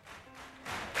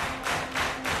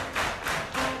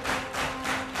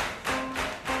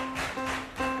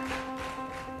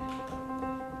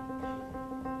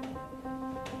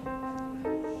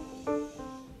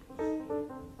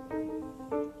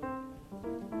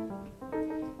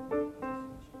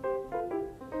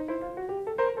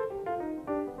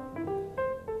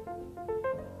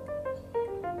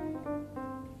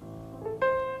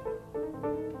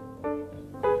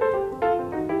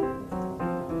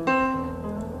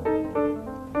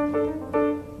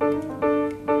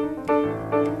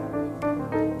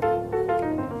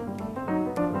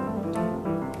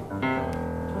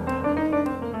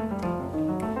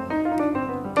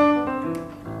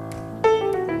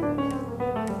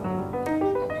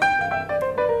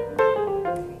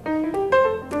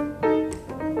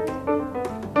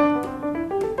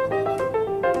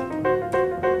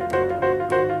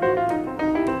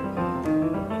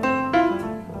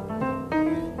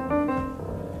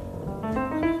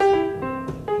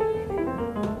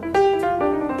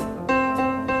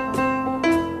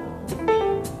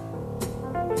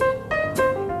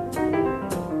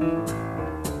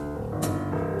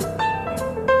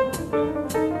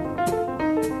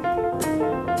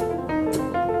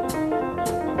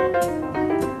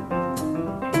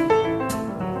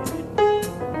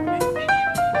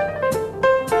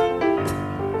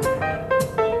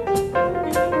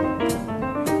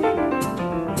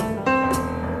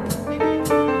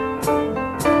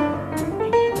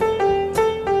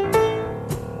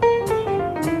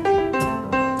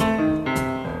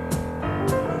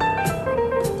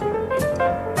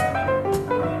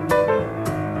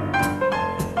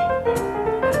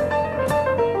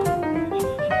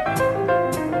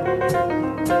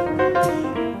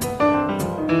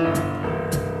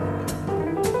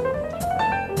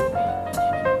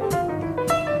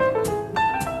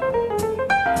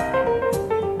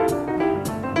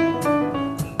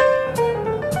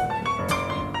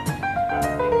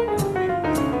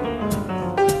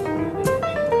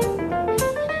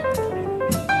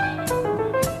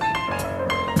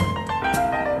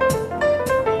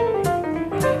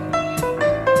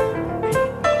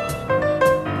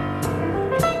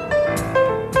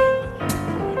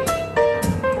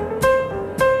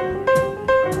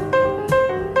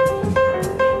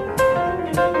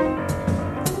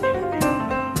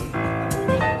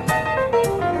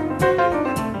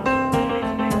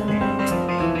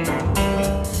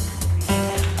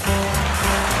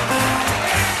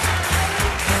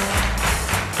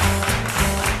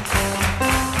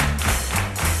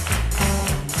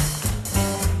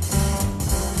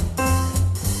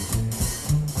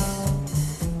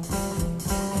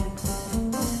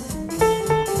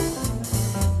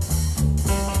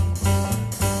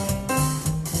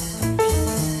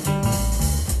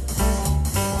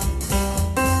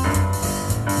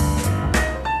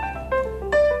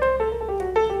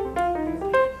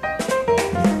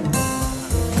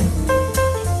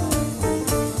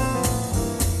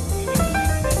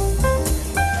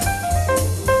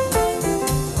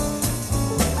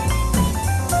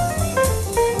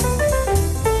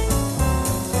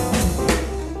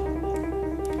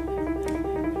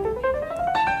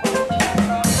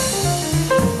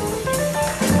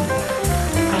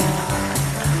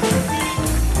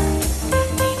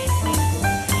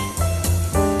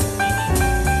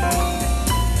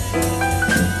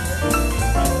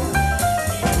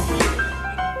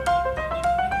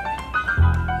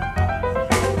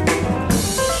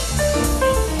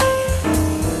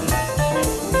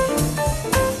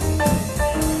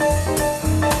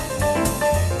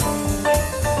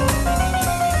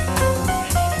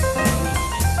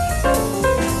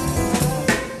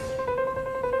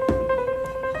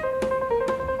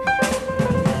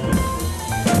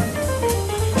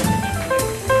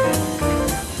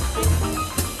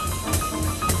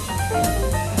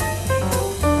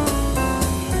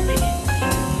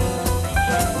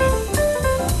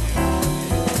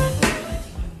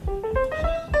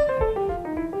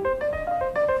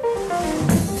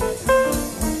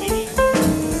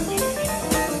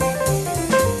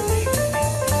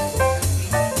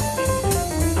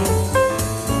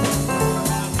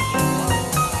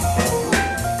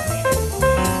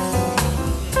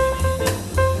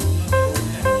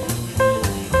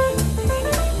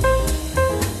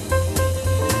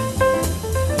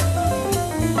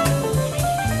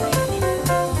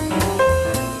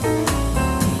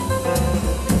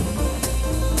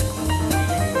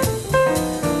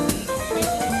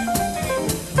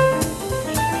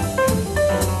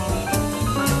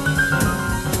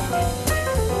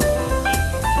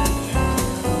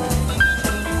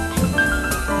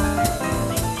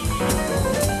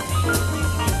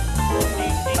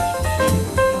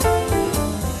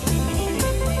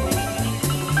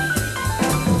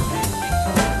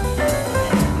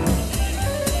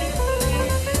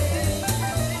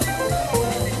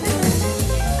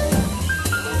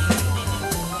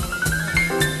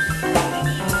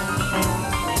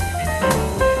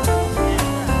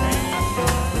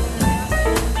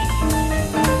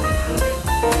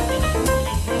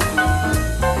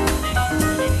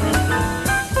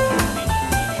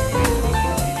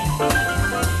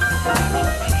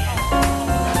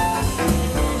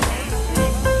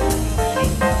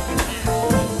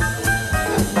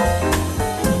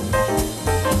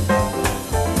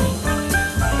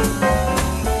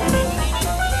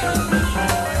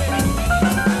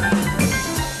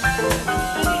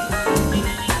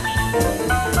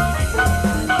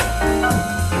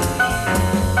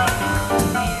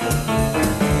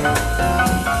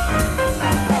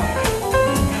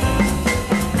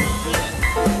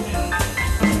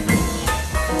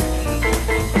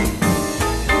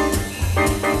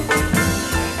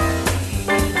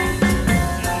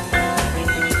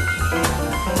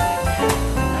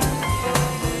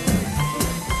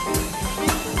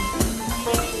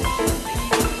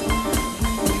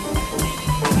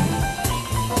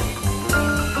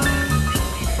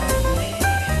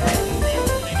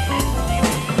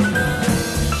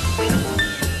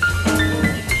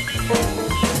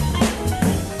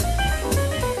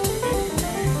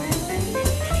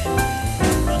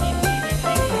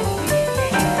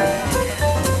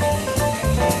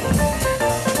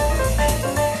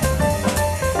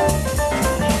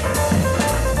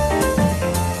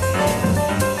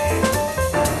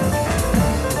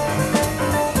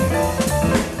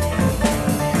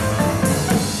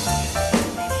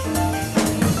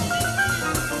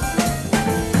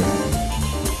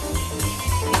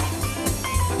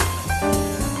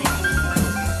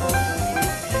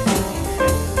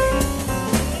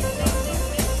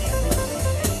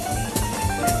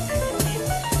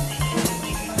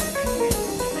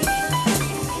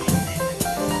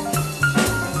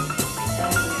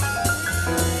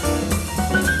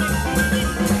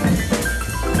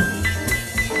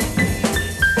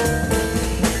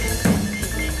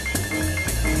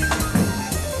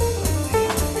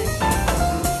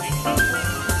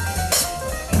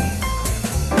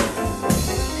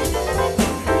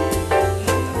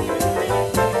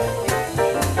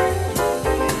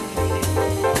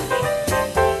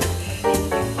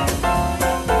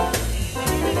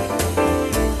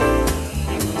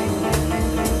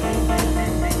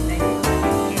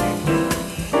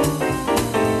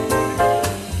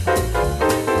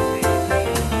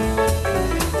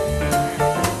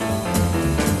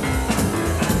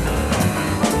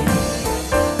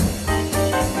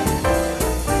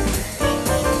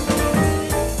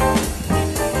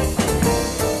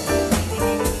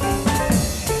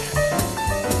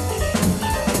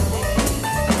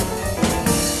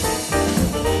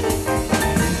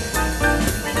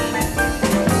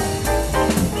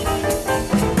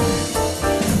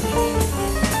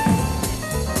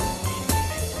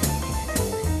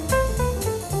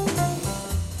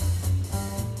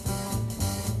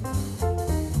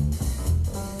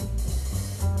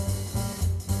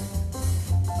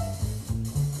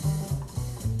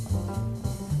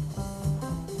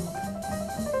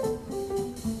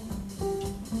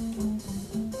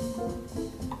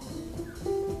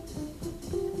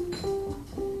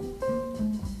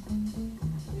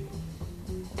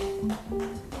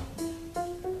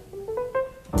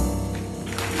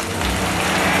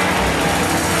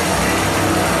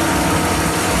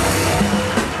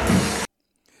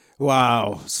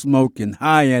 Wow, smoking,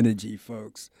 high energy,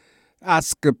 folks.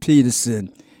 Oscar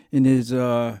Peterson in his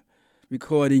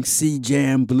recording Sea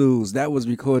Jam Blues. That was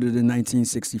recorded in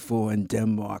 1964 in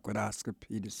Denmark with Oscar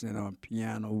Peterson on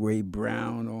piano, Ray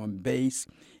Brown on bass,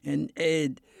 and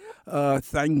Ed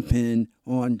Thangpin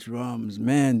on drums.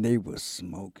 Man, they were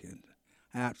smoking.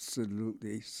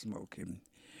 Absolutely smoking.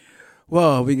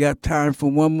 Well, we got time for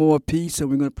one more piece,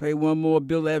 and we're going to play one more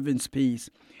Bill Evans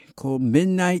piece called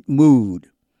Midnight Mood.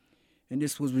 And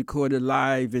this was recorded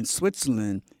live in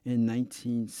Switzerland in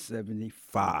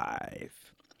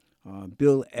 1975.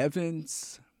 Bill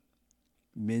Evans,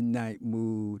 Midnight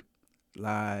Mood,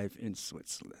 live in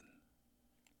Switzerland.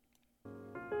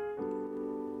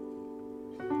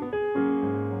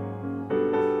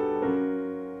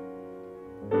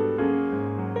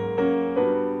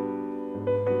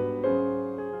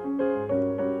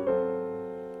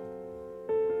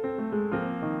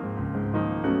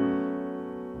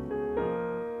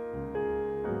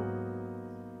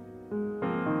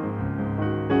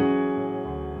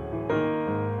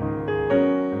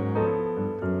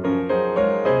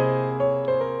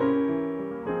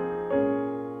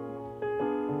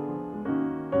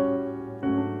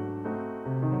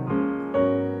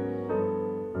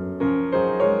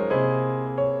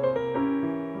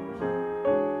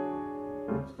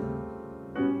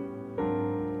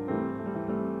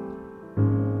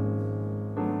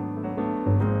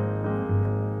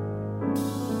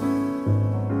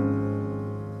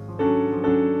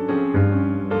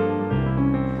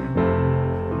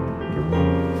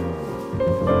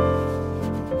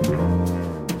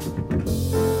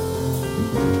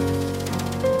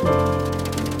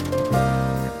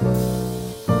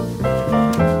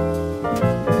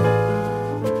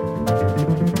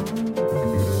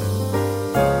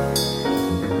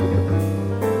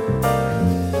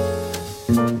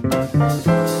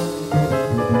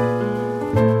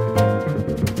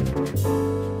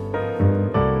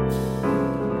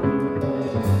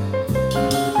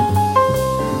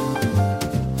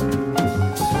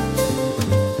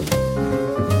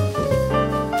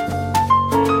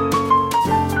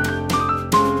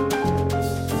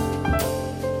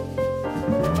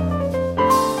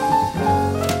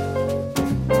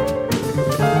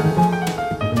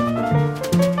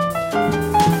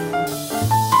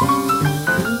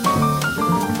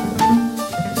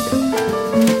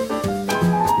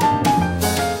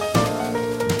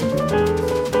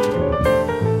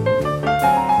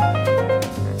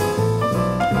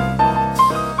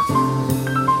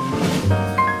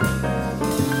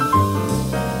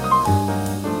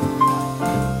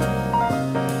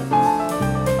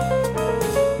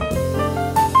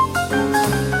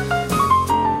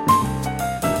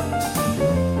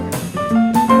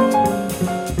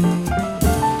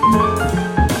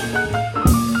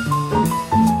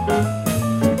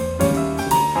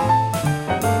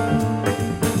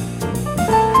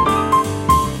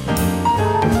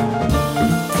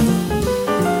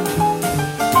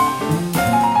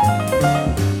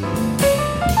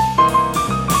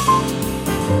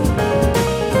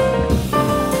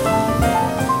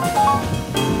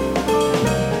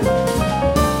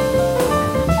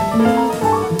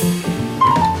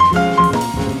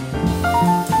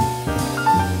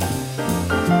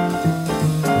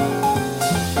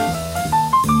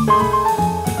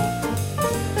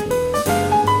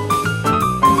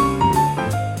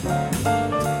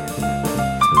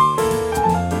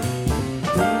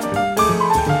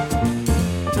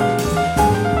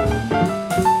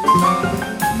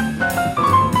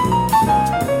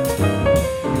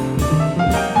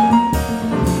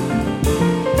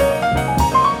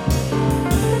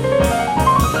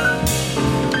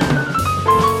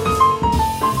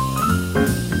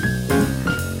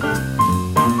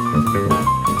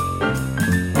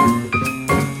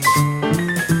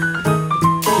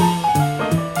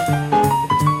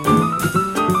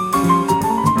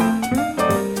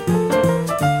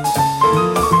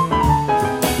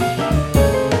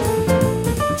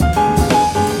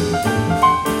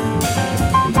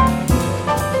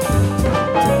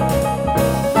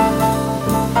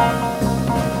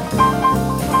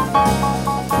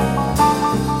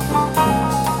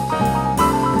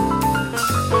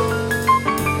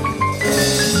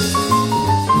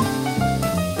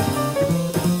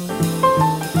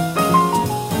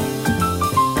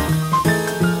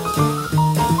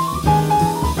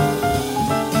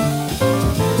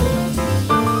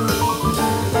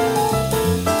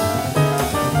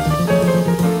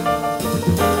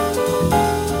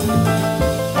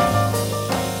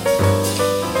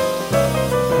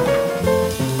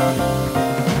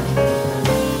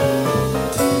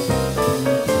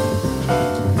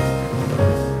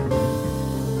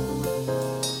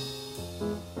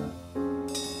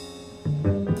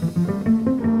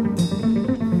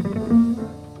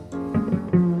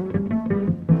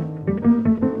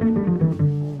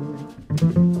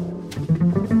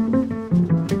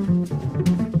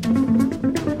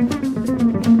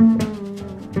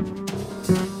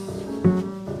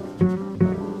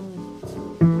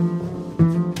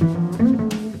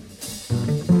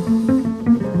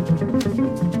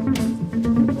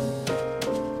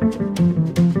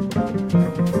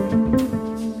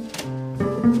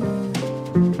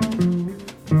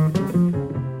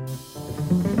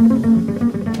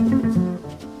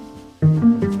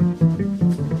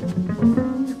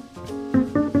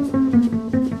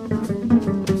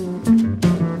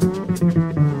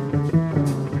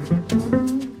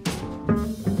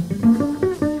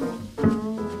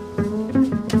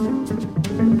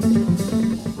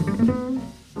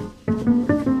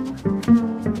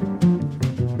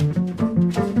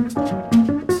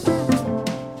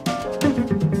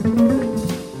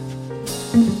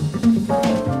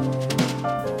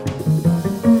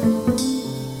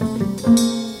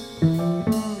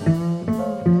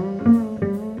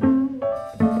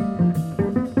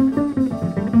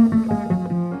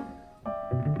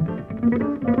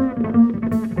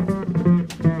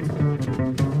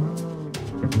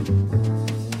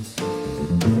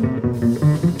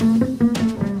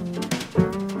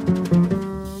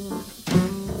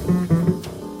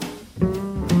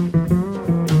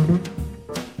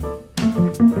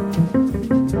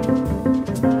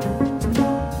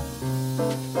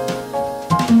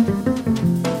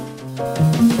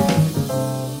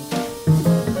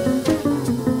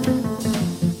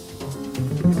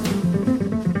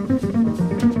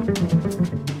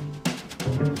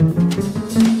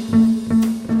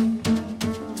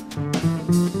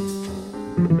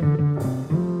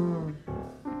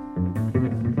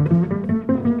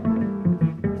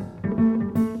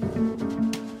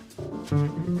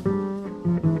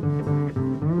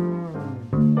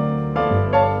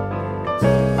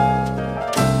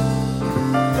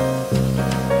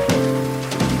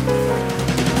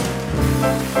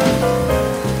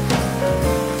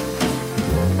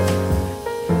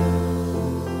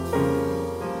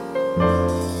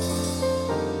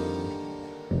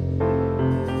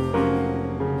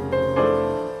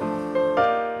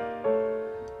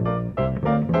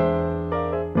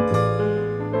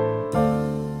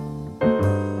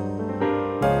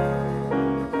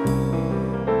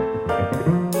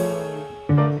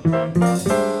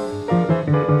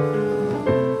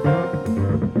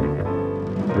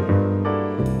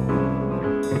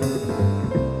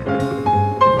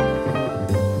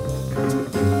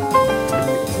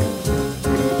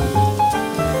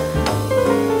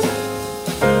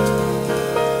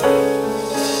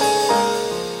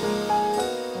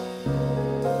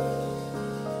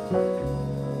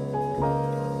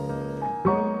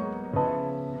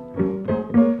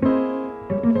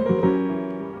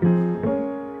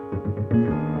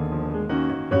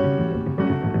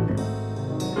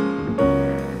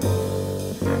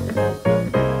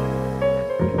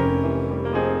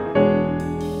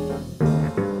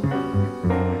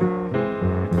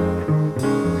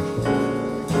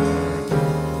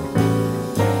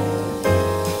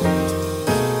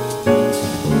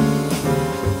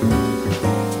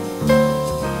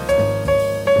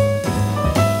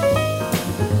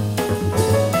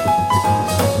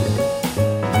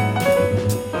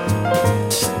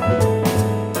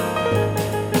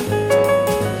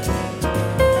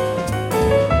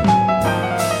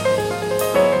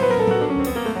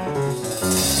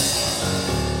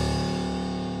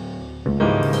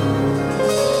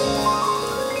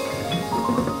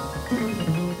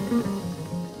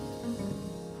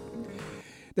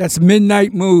 That's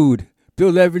Midnight Mood,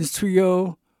 Bill Evans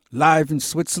Trio, live in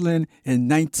Switzerland in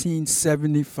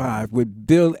 1975 with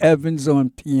Bill Evans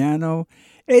on piano,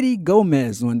 Eddie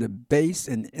Gomez on the bass,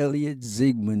 and Elliot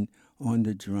Ziegman on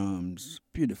the drums.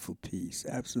 Beautiful piece,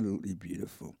 absolutely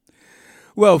beautiful.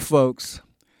 Well, folks,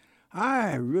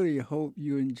 I really hope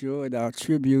you enjoyed our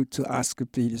tribute to Oscar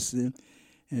Peterson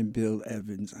and Bill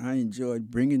Evans. I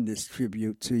enjoyed bringing this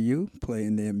tribute to you,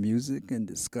 playing their music and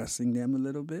discussing them a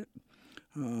little bit.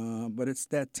 But it's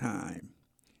that time.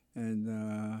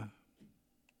 And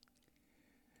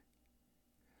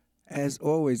as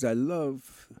always, I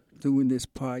love doing this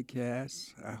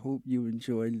podcast. I hope you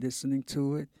enjoyed listening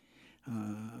to it.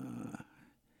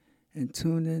 And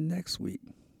tune in next week.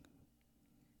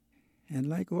 And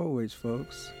like always,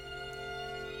 folks,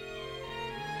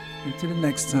 until the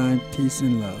next time, peace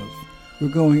and love. We're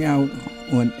going out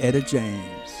on Etta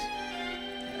James,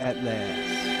 At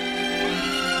Last.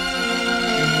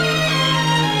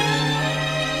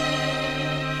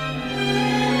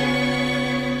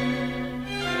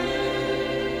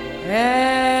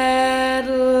 At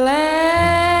last,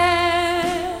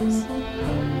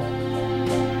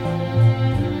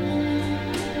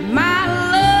 my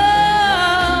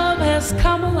love has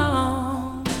come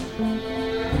along.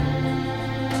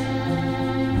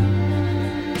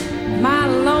 My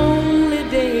lonely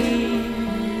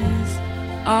days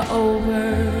are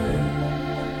over,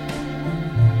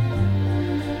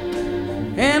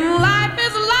 and life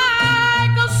is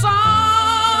like a song.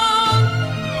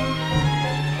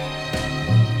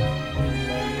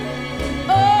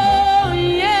 Oh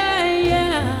yeah,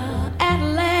 yeah, at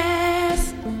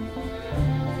last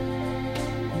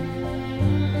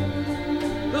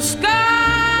the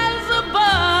skies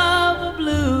above are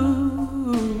blue.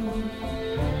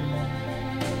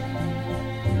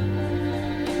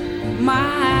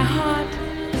 My heart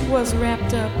was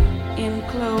wrapped up in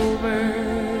clover.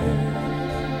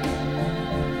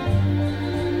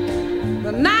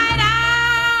 The night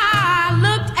I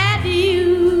looked at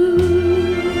you,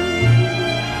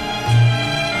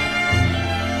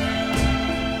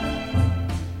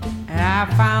 I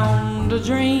found a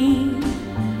dream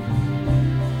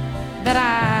that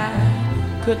I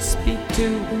could speak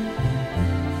to,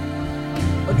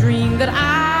 a dream that I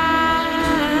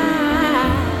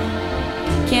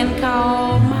can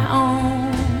call my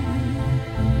own.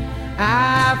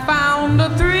 I found a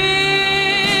thrill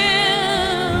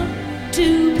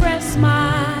to press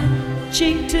my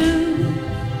cheek to,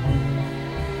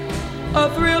 a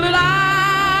thrill that I